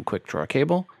one Quick Draw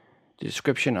cable. The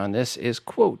description on this is,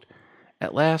 quote,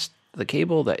 "At last, the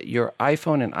cable that your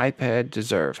iPhone and iPad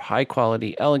deserve. High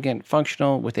quality, elegant,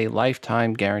 functional, with a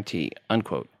lifetime guarantee,"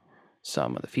 unquote.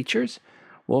 Some of the features: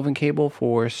 woven cable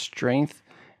for strength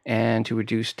and to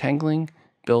reduce tangling,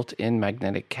 built-in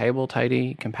magnetic cable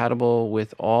tidy, compatible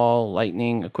with all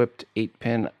Lightning-equipped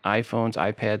 8-pin iPhones,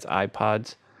 iPads,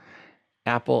 iPods,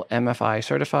 Apple MFI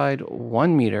certified,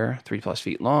 1 meter, 3+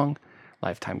 feet long,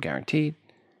 lifetime guaranteed.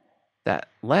 That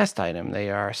last item they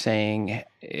are saying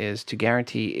is to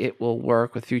guarantee it will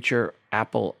work with future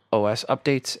Apple OS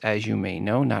updates. As you may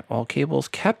know, not all cables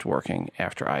kept working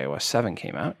after iOS 7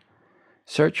 came out.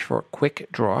 Search for Quick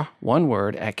Draw, one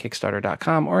word, at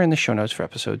Kickstarter.com or in the show notes for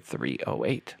episode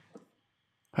 308.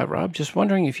 Hi, Rob. Just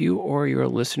wondering if you or your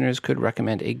listeners could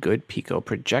recommend a good Pico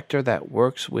projector that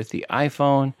works with the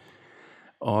iPhone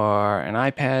or an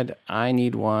iPad. I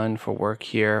need one for work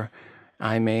here.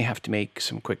 I may have to make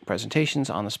some quick presentations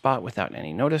on the spot without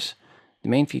any notice. The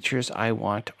main features I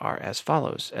want are as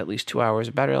follows: at least 2 hours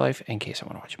of battery life in case I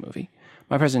want to watch a movie.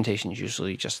 My presentations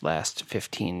usually just last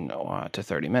 15 to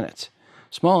 30 minutes.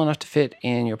 Small enough to fit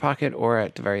in your pocket or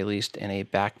at the very least in a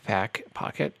backpack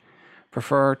pocket.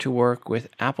 Prefer to work with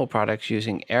Apple products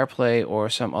using AirPlay or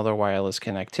some other wireless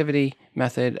connectivity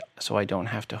method so I don't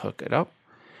have to hook it up.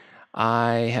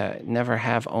 I never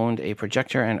have owned a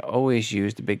projector and always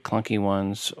used the big clunky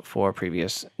ones for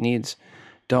previous needs.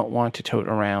 Don't want to tote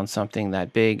around something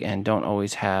that big and don't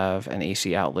always have an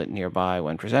AC outlet nearby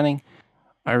when presenting.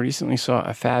 I recently saw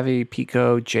a Favi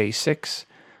Pico J6,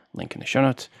 link in the show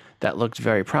notes, that looked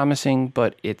very promising,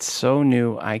 but it's so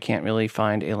new I can't really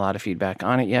find a lot of feedback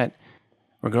on it yet.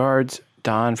 Regards,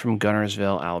 Don from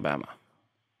Gunnersville, Alabama.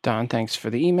 Don, thanks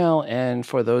for the email, and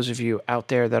for those of you out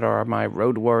there that are my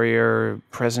road warrior,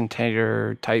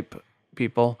 presentator type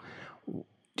people,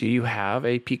 do you have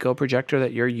a Pico projector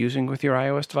that you're using with your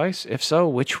iOS device? If so,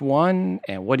 which one,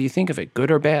 and what do you think of it, good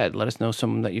or bad? Let us know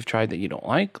some that you've tried that you don't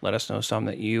like. Let us know some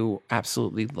that you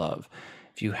absolutely love.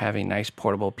 If you have a nice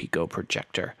portable Pico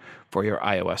projector for your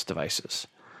iOS devices.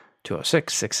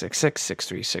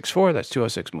 206-666-6364, that's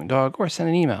 206-MOONDOG, or send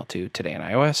an email to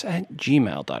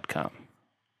todayinios@gmail.com.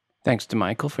 Thanks to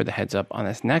Michael for the heads up on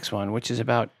this next one, which is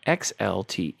about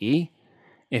XLTE.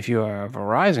 If you are a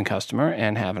Verizon customer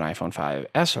and have an iPhone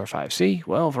 5S or 5C,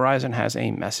 well, Verizon has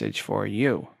a message for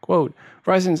you. Quote,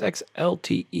 Verizon's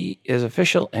XLTE is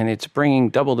official and it's bringing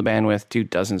double the bandwidth to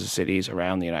dozens of cities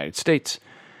around the United States.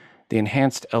 The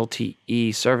enhanced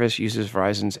LTE service uses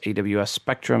Verizon's AWS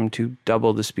spectrum to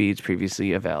double the speeds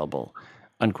previously available,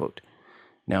 unquote.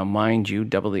 Now, mind you,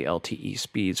 double the LTE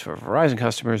speeds for Verizon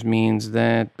customers means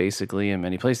that basically in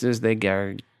many places they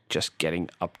are just getting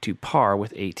up to par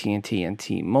with AT&T and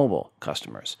T-Mobile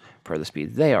customers per the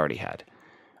speeds they already had.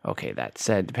 Okay, that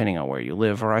said, depending on where you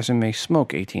live, Verizon may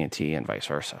smoke AT&T and vice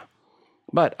versa.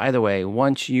 But either way,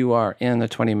 once you are in the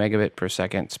 20 megabit per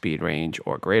second speed range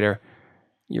or greater,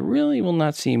 you really will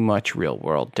not see much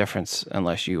real-world difference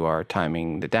unless you are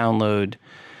timing the download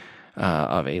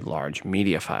of a large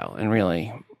media file. And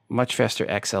really, much faster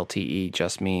XLTE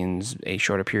just means a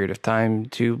shorter period of time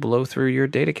to blow through your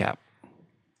data cap.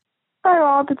 Hi,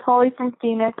 Rob. It's Holly from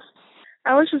Phoenix.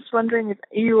 I was just wondering if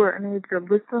you or any of your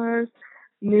listeners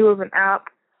knew of an app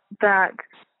that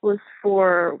was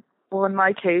for, well, in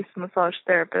my case, massage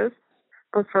therapists,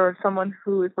 but for someone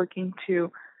who is looking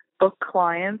to book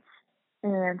clients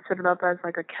and set it up as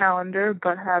like a calendar,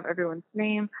 but have everyone's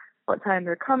name, what time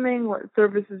they're coming, what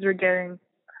services they're getting,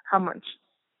 how much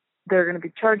they're going to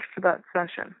be charged for that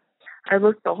session. I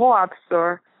looked the whole app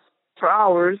store for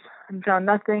hours and found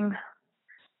nothing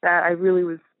that I really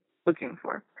was looking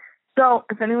for. So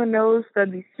if anyone knows,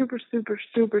 that'd be super, super,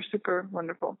 super, super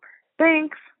wonderful.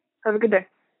 Thanks. Have a good day.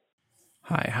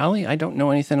 Hi, Holly. I don't know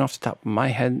anything off the top of my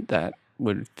head that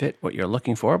would fit what you're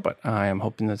looking for, but I am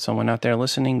hoping that someone out there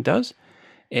listening does.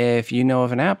 If you know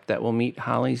of an app that will meet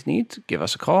Holly's needs, give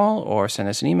us a call or send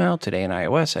us an email,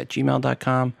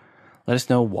 todayios@gmail.com. Let us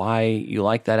know why you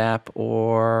like that app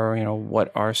or, what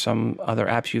are some other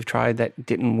apps you've tried that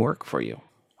didn't work for you.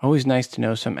 Always nice to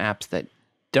know some apps that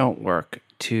don't work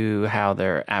to how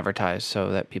they're advertised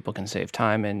so that people can save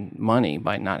time and money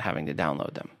by not having to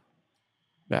download them.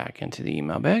 Back into the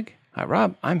email bag. Hi,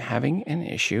 Rob. I'm having an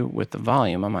issue with the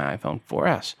volume on my iPhone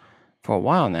 4S. For a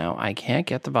while now, I can't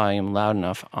get the volume loud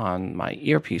enough on my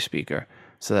earpiece speaker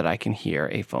so that I can hear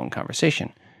a phone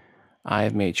conversation.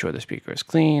 I've made sure the speaker is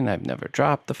clean. I've never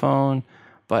dropped the phone,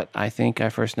 but I think I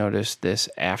first noticed this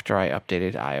after I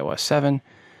updated iOS 7.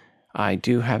 I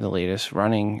do have the latest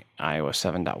running, iOS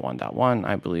 7.1.1.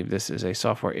 I believe this is a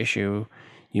software issue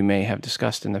you may have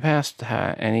discussed in the past.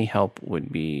 Any help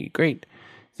would be great.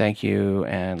 Thank you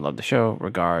and love the show.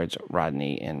 Regards,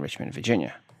 Rodney in Richmond,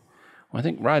 Virginia. Well, I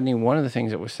think, Rodney, one of the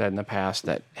things that was said in the past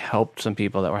that helped some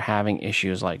people that were having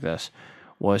issues like this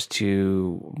was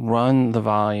to run the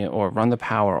volume or run the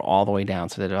power all the way down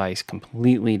so the device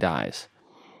completely dies.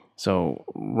 So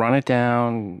run it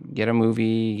down, get a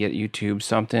movie, get YouTube,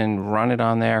 something, run it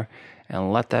on there,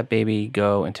 and let that baby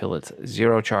go until it's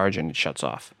zero charge and it shuts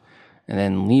off. And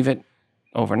then leave it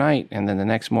overnight, and then the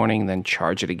next morning, then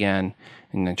charge it again,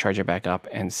 and then charge it back up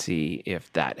and see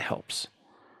if that helps.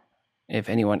 If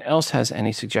anyone else has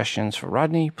any suggestions for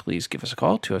Rodney, please give us a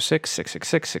call,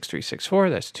 206-666-6364,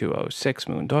 that's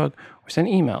 206-MOON-DOG, or send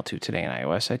an email to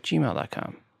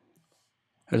todayios@gmail.com.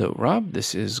 Hello, Rob.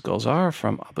 This is Gulzar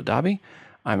from Abu Dhabi.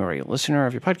 I'm a regular listener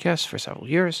of your podcast for several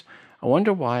years. I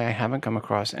wonder why I haven't come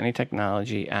across any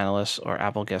technology analysts or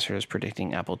Apple guessers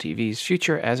predicting Apple TV's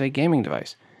future as a gaming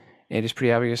device. It is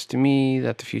pretty obvious to me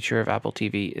that the future of Apple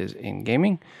TV is in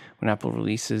gaming. When Apple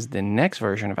releases the next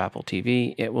version of Apple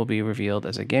TV, it will be revealed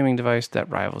as a gaming device that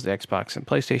rivals the Xbox and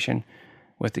PlayStation.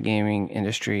 With the gaming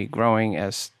industry growing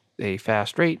at a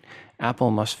fast rate,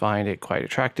 Apple must find it quite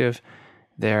attractive.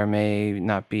 There may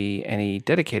not be any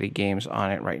dedicated games on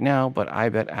it right now, but I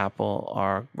bet Apple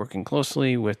are working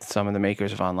closely with some of the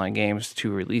makers of online games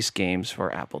to release games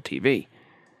for Apple TV.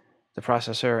 The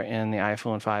processor in the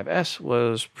iPhone 5S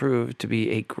was proved to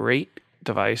be a great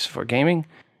device for gaming.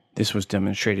 This was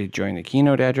demonstrated during the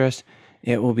keynote address.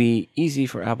 It will be easy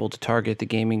for Apple to target the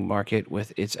gaming market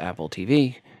with its Apple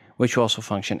TV, which will also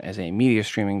function as a media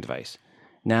streaming device.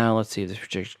 Now let's see if this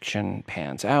prediction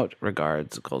pans out.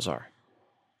 Regards, Gulzar.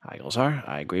 Hi, Gulzar.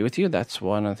 I agree with you. That's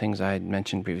one of the things I had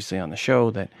mentioned previously on the show,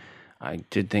 that I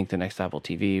did think the next Apple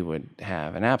TV would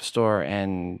have an app store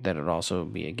and that it would also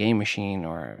be a game machine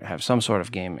or have some sort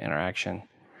of game interaction.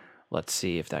 Let's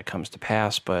see if that comes to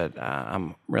pass, but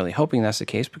I'm really hoping that's the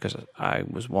case because I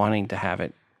was wanting to have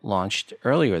it launched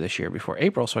earlier this year before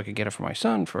April so I could get it for my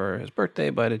son for his birthday,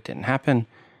 but it didn't happen.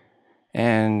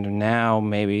 And now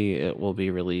maybe it will be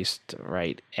released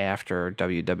right after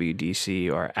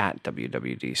WWDC or at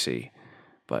WWDC.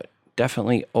 But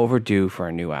definitely overdue for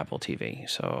a new Apple TV.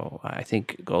 So I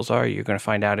think goals are you're going to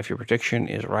find out if your prediction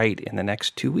is right in the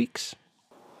next 2 weeks.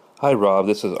 Hi, Rob.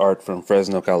 This is Art from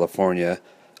Fresno, California.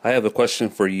 I have a question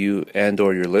for you and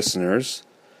or your listeners.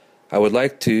 I would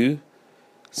like to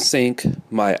sync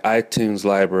my iTunes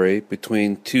library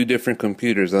between 2 different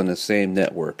computers on the same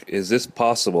network. Is this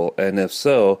possible? And if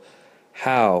so,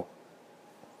 how?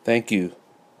 Thank you.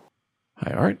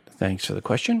 Hi, Art. Thanks for the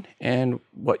question. And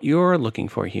what you're looking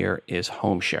for here is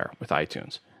Home Share with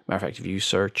iTunes. Matter of fact, if you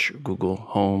search Google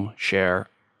Home Share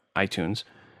iTunes,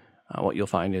 what you'll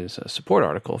find is a support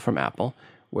article from Apple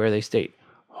where they state,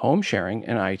 home sharing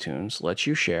in iTunes lets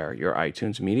you share your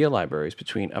iTunes media libraries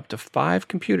between up to 5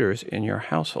 computers in your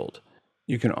household.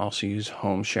 You can also use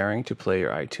home sharing to play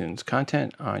your iTunes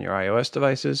content on your iOS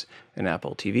devices and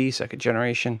Apple TV second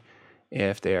generation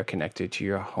if they are connected to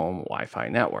your home Wi-Fi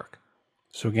network.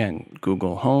 So again,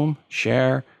 Google Home,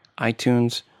 Share,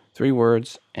 iTunes, 3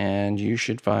 words, and you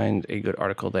should find a good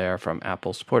article there from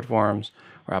Apple support forums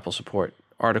or Apple support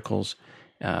articles,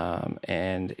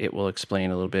 and it will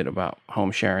explain a little bit about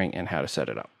home sharing and how to set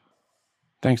it up.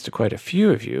 Thanks to quite a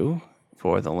few of you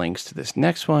for the links to this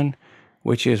next one,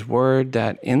 which is word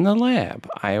that in the lab,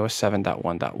 iOS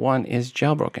 7.1.1 is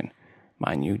jailbroken.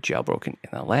 Mind you, jailbroken in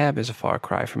the lab is a far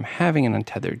cry from having an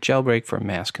untethered jailbreak for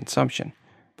mass consumption,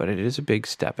 but it is a big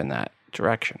step in that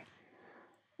direction.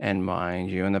 And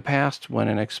mind you, in the past, when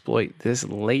an exploit this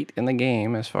late in the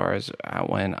game, as far as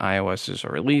when iOSs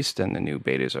are released and the new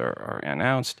betas are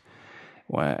announced,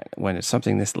 when it's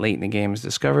something this late in the game is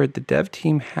discovered, the dev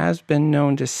team has been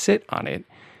known to sit on it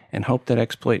and hope that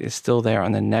exploit is still there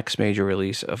on the next major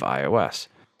release of iOS,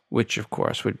 which of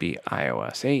course would be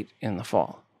iOS 8 in the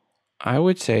fall. I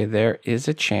would say there is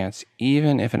a chance,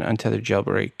 even if an untethered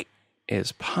jailbreak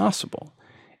is possible,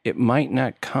 it might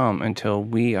not come until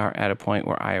we are at a point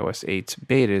where iOS 8's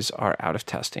betas are out of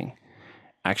testing.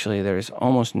 Actually, there's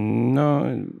almost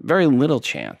very little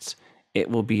chance it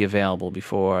will be available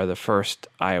before the first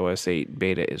iOS 8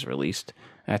 beta is released.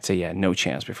 I'd say, no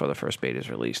chance before the first beta is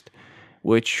released,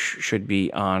 which should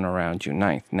be on around June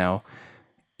 9th. Now,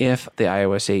 if the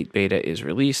iOS 8 beta is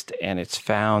released and it's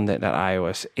found that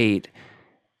iOS 8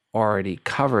 already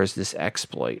covers this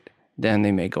exploit, then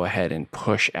they may go ahead and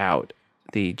push out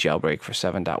the jailbreak for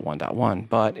 7.1.1.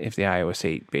 But if the iOS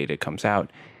 8 beta comes out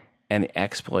and the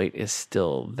exploit is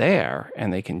still there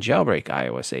and they can jailbreak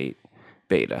iOS 8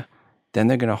 beta, then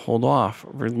they're going to hold off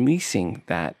releasing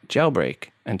that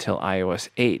jailbreak until iOS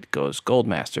 8 goes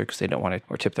Goldmaster because they don't want to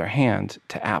or tip their hand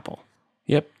to Apple.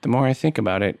 Yep, the more I think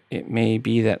about it, it may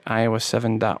be that iOS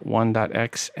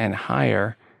 7.1.x and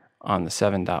higher on the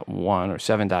 7.1 or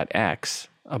 7.x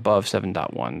above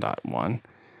 7.1.1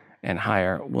 and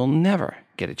higher will never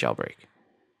get a jailbreak.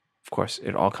 Of course,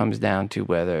 it all comes down to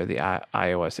whether the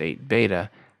iOS 8 beta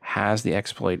has the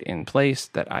exploit in place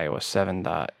that iOS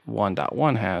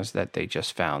 7.1.1 has that they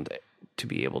just found to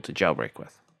be able to jailbreak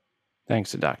with. Thanks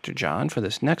to Dr. John for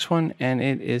this next one, and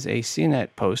it is a CNET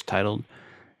post titled,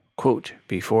 quote,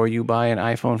 "Before you buy an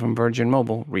iPhone from Virgin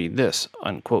Mobile, read this,"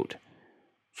 unquote.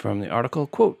 From the article,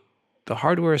 quote, "The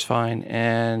hardware is fine,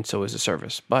 and so is the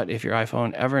service. But if your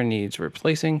iPhone ever needs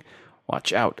replacing,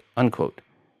 watch out," unquote.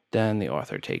 Then the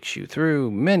author takes you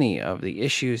through many of the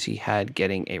issues he had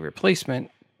getting a replacement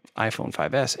iPhone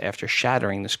 5S after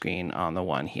shattering the screen on the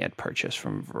one he had purchased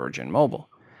from Virgin Mobile.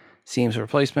 Seems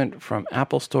replacement from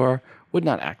Apple Store would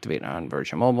not activate on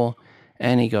Virgin Mobile,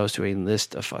 and he goes through a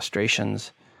list of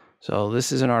frustrations. So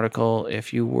this is an article,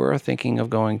 if you were thinking of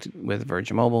going with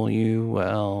Virgin Mobile, you,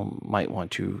 might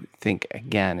want to think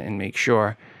again and make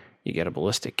sure you get a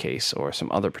ballistic case or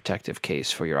some other protective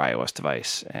case for your iOS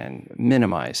device and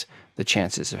minimize the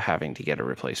chances of having to get a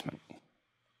replacement.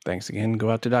 Thanks again. Go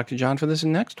out to Dr. John for this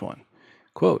next one.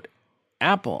 Quote,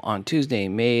 "Apple on Tuesday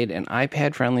made an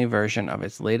iPad-friendly version of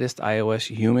its latest iOS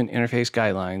human interface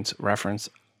guidelines reference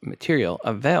material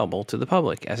available to the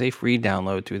public as a free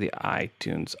download through the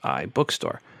iTunes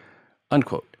iBookstore,"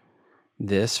 unquote.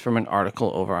 This from an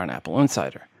article over on Apple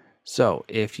Insider. So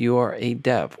if you are a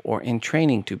dev or in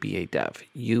training to be a dev,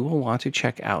 you will want to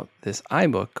check out this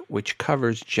iBook, which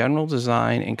covers general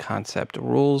design and concept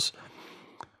rules.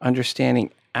 Understanding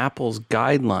Apple's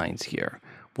guidelines here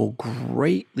will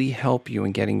greatly help you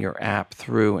in getting your app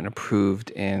through and approved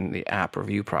in the app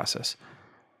review process.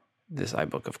 This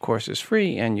iBook, of course, is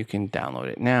free and you can download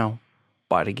it now.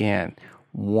 But again,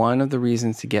 one of the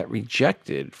reasons to get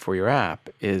rejected for your app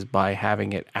is by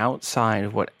having it outside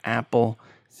of what Apple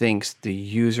thinks the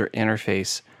user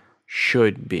interface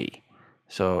should be.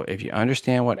 So if you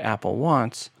understand what Apple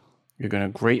wants, you're going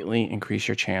to greatly increase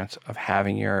your chance of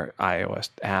having your iOS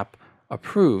app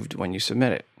approved when you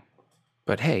submit it.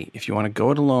 But hey, if you want to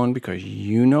go it alone because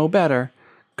you know better,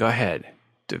 go ahead.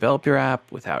 Develop your app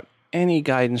without any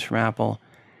guidance from Apple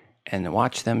and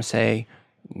watch them say,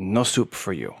 no soup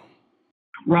for you.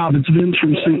 Rob, it's Vince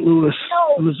from St. Louis,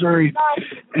 Missouri,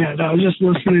 and I was just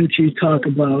listening to you talk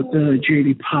about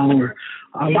J.D. Power.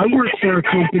 I work for a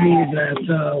company that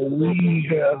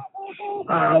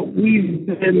we've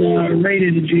been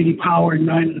rated in J.D. Power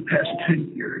 9 of the past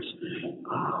 10 years.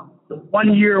 The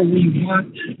 1 year we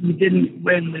didn't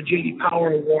win the J.D.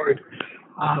 Power Award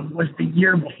was the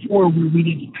year before we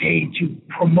didn't pay to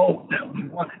promote that we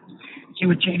won it. See,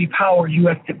 with J.D. Power, you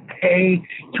have to pay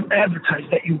to advertise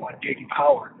that you want J.D.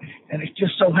 Power. And it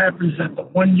just so happens that the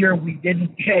 1 year we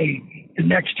didn't pay, the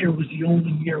next year was the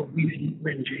only year we didn't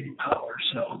win J.D. Power.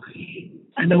 So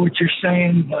I know what you're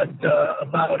saying, but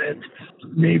about it,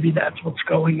 maybe that's what's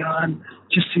going on.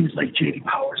 Just seems like J.D.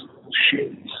 Power's a little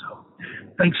shady. So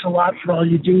thanks a lot for all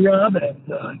you do, Rob,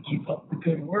 and keep up the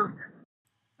good work.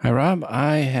 Hi, Rob.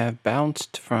 I have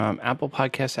bounced from Apple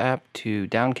Podcast app to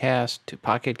Downcast to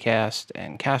Pocket Cast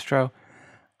and Castro.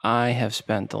 I have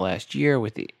spent the last year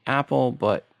with the Apple,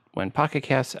 but when Pocket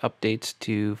Cast updates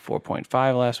to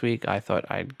 4.5 last week, I thought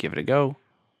I'd give it a go.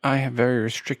 I have very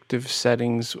restrictive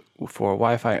settings for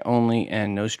Wi-Fi only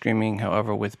and no streaming.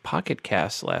 However, with Pocket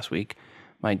Cast last week,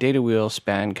 my data wheel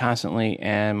span constantly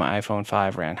and my iPhone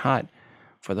 5 ran hot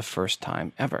for the first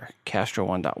time ever. Castro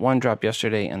 1.1 dropped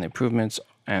yesterday, and the improvements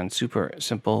and super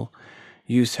simple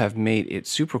use have made it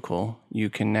super cool. You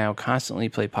can now constantly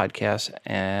play podcasts,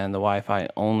 and the Wi-Fi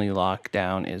only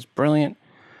lockdown is brilliant.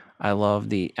 I love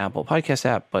the Apple Podcast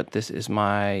app, but this is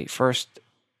my first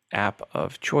app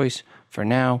of choice for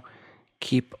now.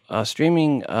 Keep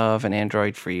streaming of an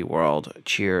Android-free world.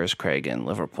 Cheers, Craig in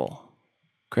Liverpool.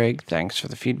 Craig, thanks for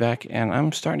the feedback, and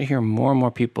I'm starting to hear more and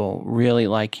more people really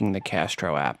liking the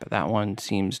Castro app. That one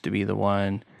seems to be the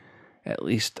one. At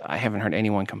least I haven't heard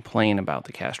anyone complain about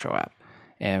the Castro app.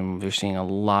 And we're seeing a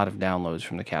lot of downloads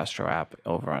from the Castro app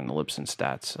over on the Libsyn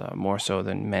stats, more so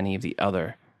than many of the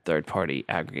other third-party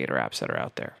aggregator apps that are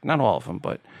out there. Not all of them,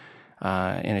 but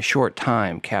in a short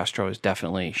time, Castro has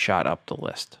definitely shot up the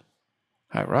list.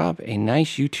 Hi, Rob. A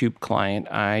nice YouTube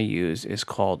client I use is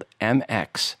called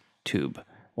MXTube,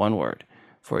 one word,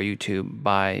 for YouTube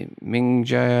by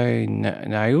Mingjai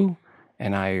Nayu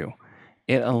and Nayu.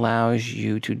 It allows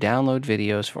you to download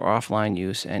videos for offline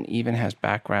use and even has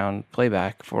background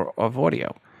playback of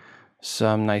audio.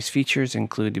 Some nice features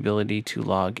include the ability to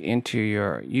log into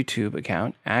your YouTube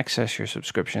account, access your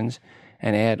subscriptions,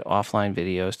 and add offline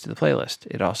videos to the playlist.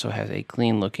 It also has a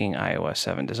clean-looking iOS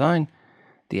 7 design.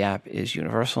 The app is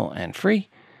universal and free.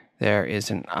 There is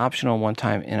an optional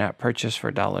one-time in-app purchase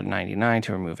for $1.99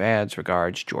 to remove ads.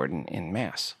 Regards, Jordan in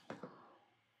Mass.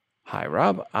 Hi,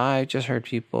 Rob. I just heard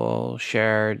people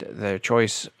shared their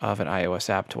choice of an iOS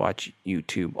app to watch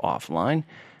YouTube offline,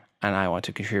 and I want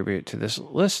to contribute to this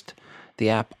list. The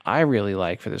app I really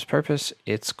like for this purpose,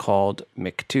 it's called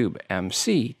McTube,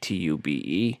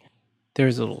 MCTUBE.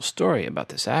 There's a little story about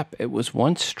this app. It was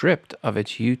once stripped of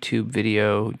its YouTube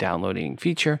video downloading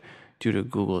feature due to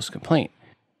Google's complaint.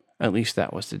 At least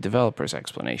that was the developer's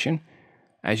explanation.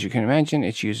 As you can imagine,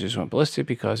 its users went ballistic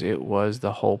because it was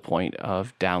the whole point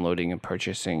of downloading and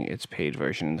purchasing its paid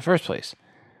version in the first place.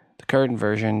 The current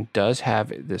version does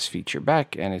have this feature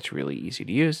back, and it's really easy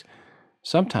to use.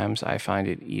 Sometimes I find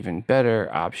it even better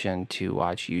option to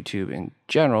watch YouTube in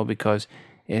general because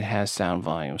it has sound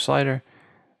volume slider.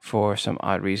 For some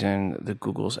odd reason, the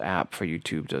Google's app for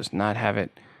YouTube does not have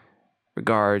it.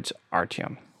 Regards,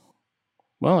 Artyom.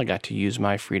 Well, I got to use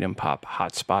my Freedom Pop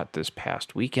hotspot this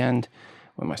past weekend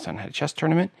when my son had a chess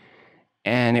tournament,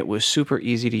 and it was super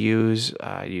easy to use.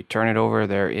 You turn it over,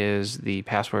 there is the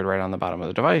password right on the bottom of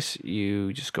the device.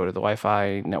 You just go to the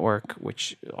Wi-Fi network,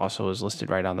 which also is listed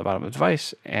right on the bottom of the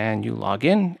device, and you log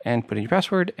in and put in your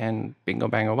password, and bingo,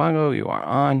 bango, bongo, you are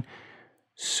on.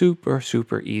 Super,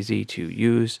 super easy to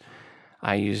use.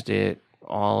 I used it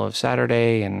all of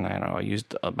Saturday, and I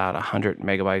used about 100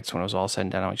 megabytes when it was all said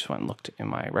and done. I just went and looked in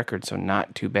my record, so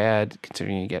not too bad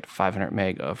considering you get 500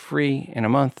 meg of free in a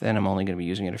month, and I'm only going to be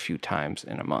using it a few times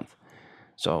in a month.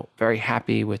 So very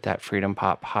happy with that Freedom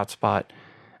Pop hotspot.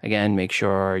 Again, make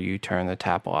sure you turn the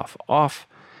tap off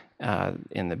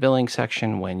in the billing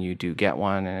section when you do get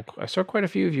one. And I saw quite a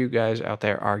few of you guys out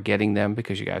there are getting them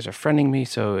because you guys are friending me.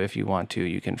 So if you want to,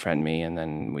 you can friend me, and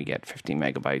then we get 50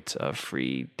 megabytes of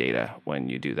free data when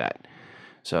you do that.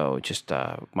 So just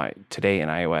my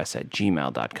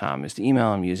todayinios@gmail.com is the email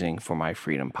I'm using for my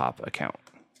Freedom Pop account.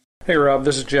 Hey Rob,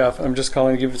 this is Jeff. I'm just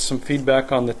calling to give some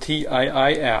feedback on the TII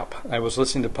app. I was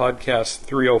listening to podcast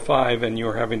 305 and you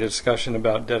were having a discussion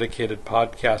about dedicated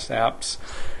podcast apps.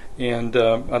 And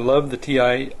I love the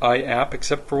TII app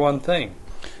except for one thing.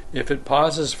 If it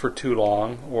pauses for too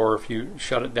long, or if you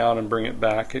shut it down and bring it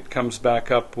back, it comes back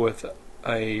up with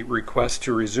a request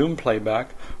to resume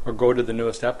playback or go to the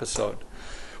newest episode,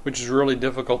 which is really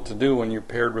difficult to do when you're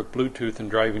paired with Bluetooth and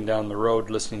driving down the road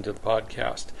listening to the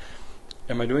podcast.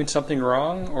 Am I doing something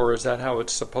wrong, or is that how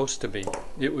it's supposed to be?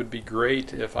 It would be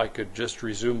great if I could just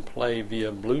resume play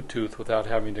via Bluetooth without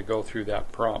having to go through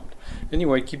that prompt.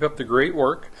 Anyway, keep up the great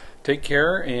work. Take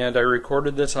care, and I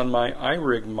recorded this on my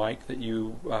iRig mic that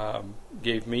you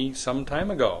gave me some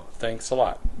time ago. Thanks a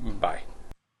lot. Bye.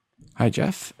 Hi,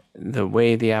 Jeff. The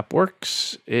way the app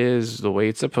works is the way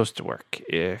it's supposed to work.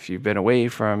 If you've been away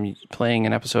from playing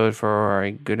an episode for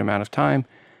a good amount of time,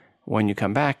 when you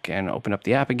come back and open up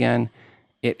the app again,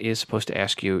 it is supposed to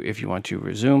ask you if you want to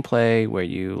resume play where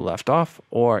you left off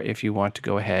or if you want to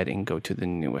go ahead and go to the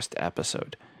newest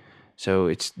episode. So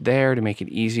it's there to make it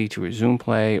easy to resume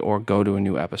play or go to a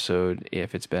new episode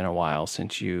if it's been a while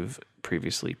since you've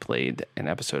previously played an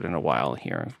episode in a while.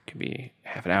 Here it could be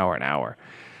half an hour.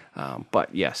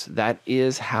 But yes, that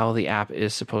is how the app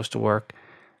is supposed to work.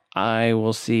 I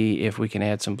will see if we can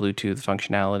add some Bluetooth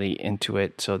functionality into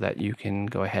it so that you can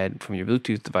go ahead from your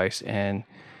Bluetooth device and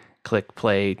click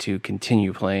play to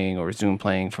continue playing or resume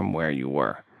playing from where you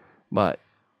were. But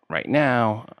right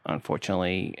now,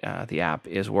 unfortunately, the app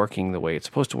is working the way it's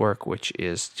supposed to work, which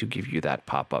is to give you that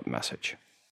pop-up message.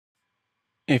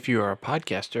 If you are a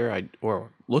podcaster or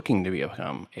looking to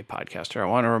become a podcaster, I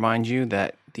want to remind you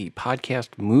that the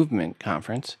Podcast Movement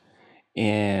Conference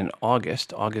in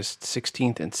August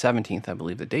 16th and 17th, I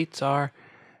believe the dates are,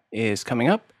 is coming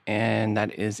up, and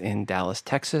that is in Dallas,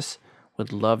 Texas.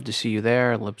 Would love to see you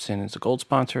there. Libsyn is a gold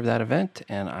sponsor of that event,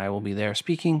 and I will be there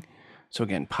speaking. So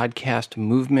again, Podcast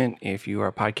Movement, if you are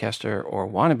a podcaster or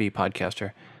want to be a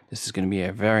podcaster, this is going to be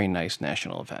a very nice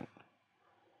national event.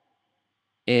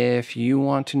 If you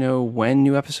want to know when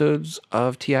new episodes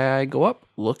of TII go up,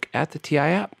 look at the TII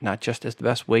app, not just as the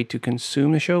best way to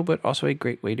consume the show, but also a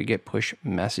great way to get push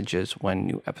messages when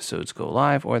new episodes go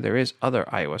live or there is other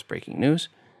iOS breaking news.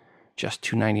 Just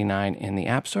 $2.99 in the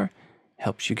App Store.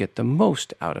 Helps you get the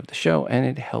most out of the show, and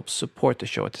it helps support the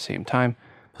show at the same time.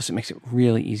 Plus, it makes it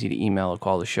really easy to email or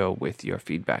call the show with your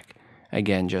feedback.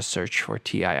 Again, just search for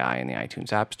TII in the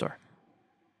iTunes App Store.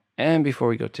 And before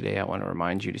we go today, I want to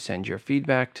remind you to send your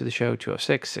feedback to the show,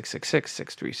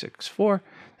 206-666-6364.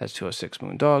 That's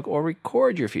 206-MOON-DOG. Or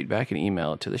record your feedback and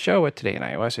email it to the show at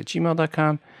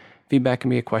todayios@gmail.com. Feedback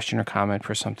can be a question or comment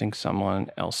for something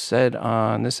someone else said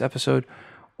on this episode,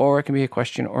 or it can be a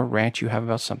question or rant you have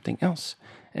about something else.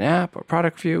 An app or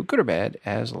product review, good or bad,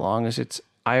 as long as it's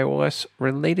iOS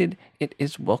related, it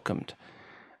is welcomed.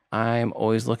 I'm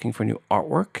always looking for new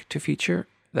artwork to feature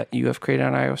that you have created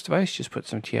on an iOS device. Just put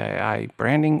some TII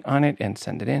branding on it and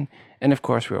send it in. And of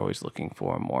course, we're always looking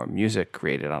for more music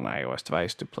created on an iOS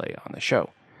device to play on the show.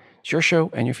 It's your show,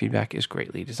 and your feedback is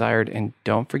greatly desired. And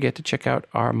don't forget to check out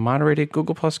our moderated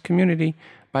Google Plus community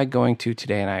by going to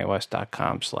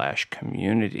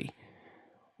todayinios.com/community.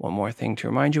 One more thing to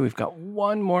remind you, we've got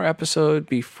one more episode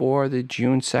before the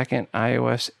June 2nd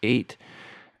iOS 8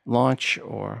 launch,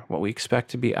 or what we expect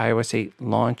to be iOS 8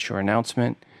 launch or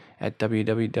announcement at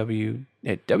WWDC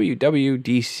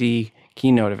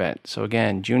keynote event. So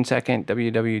again, June 2nd,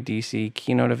 WWDC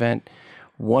keynote event.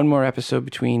 One more episode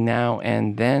between now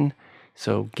and then.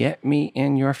 So get me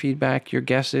in your feedback, your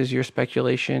guesses, your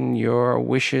speculation, your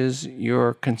wishes,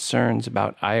 your concerns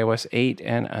about iOS 8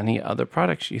 and any other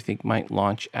products you think might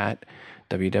launch at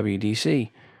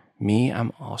WWDC. Me,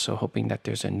 I'm also hoping that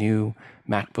there's a new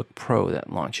MacBook Pro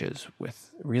that launches with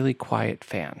really quiet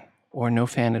fan or no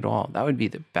fan at all. That would be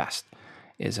the best,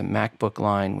 is a MacBook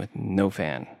line with no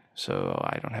fan, so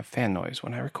I don't have fan noise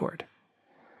when I record.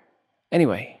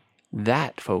 Anyway,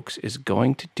 that, folks, is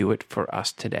going to do it for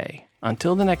us today.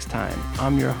 Until the next time,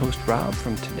 I'm your host, Rob,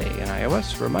 from Today in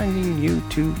iOS, reminding you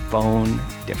to phone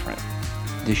different.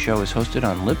 This show is hosted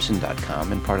on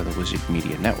Libsyn.com and part of the Wizard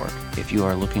Media Network. If you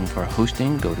are looking for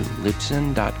hosting, go to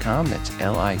Libsyn.com, that's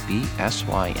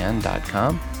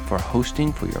Libsyn.com, for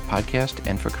hosting for your podcast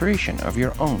and for creation of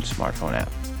your own smartphone app.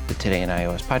 The Today in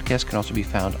iOS podcast can also be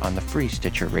found on the free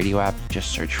Stitcher radio app.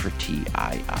 Just search for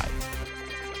TII.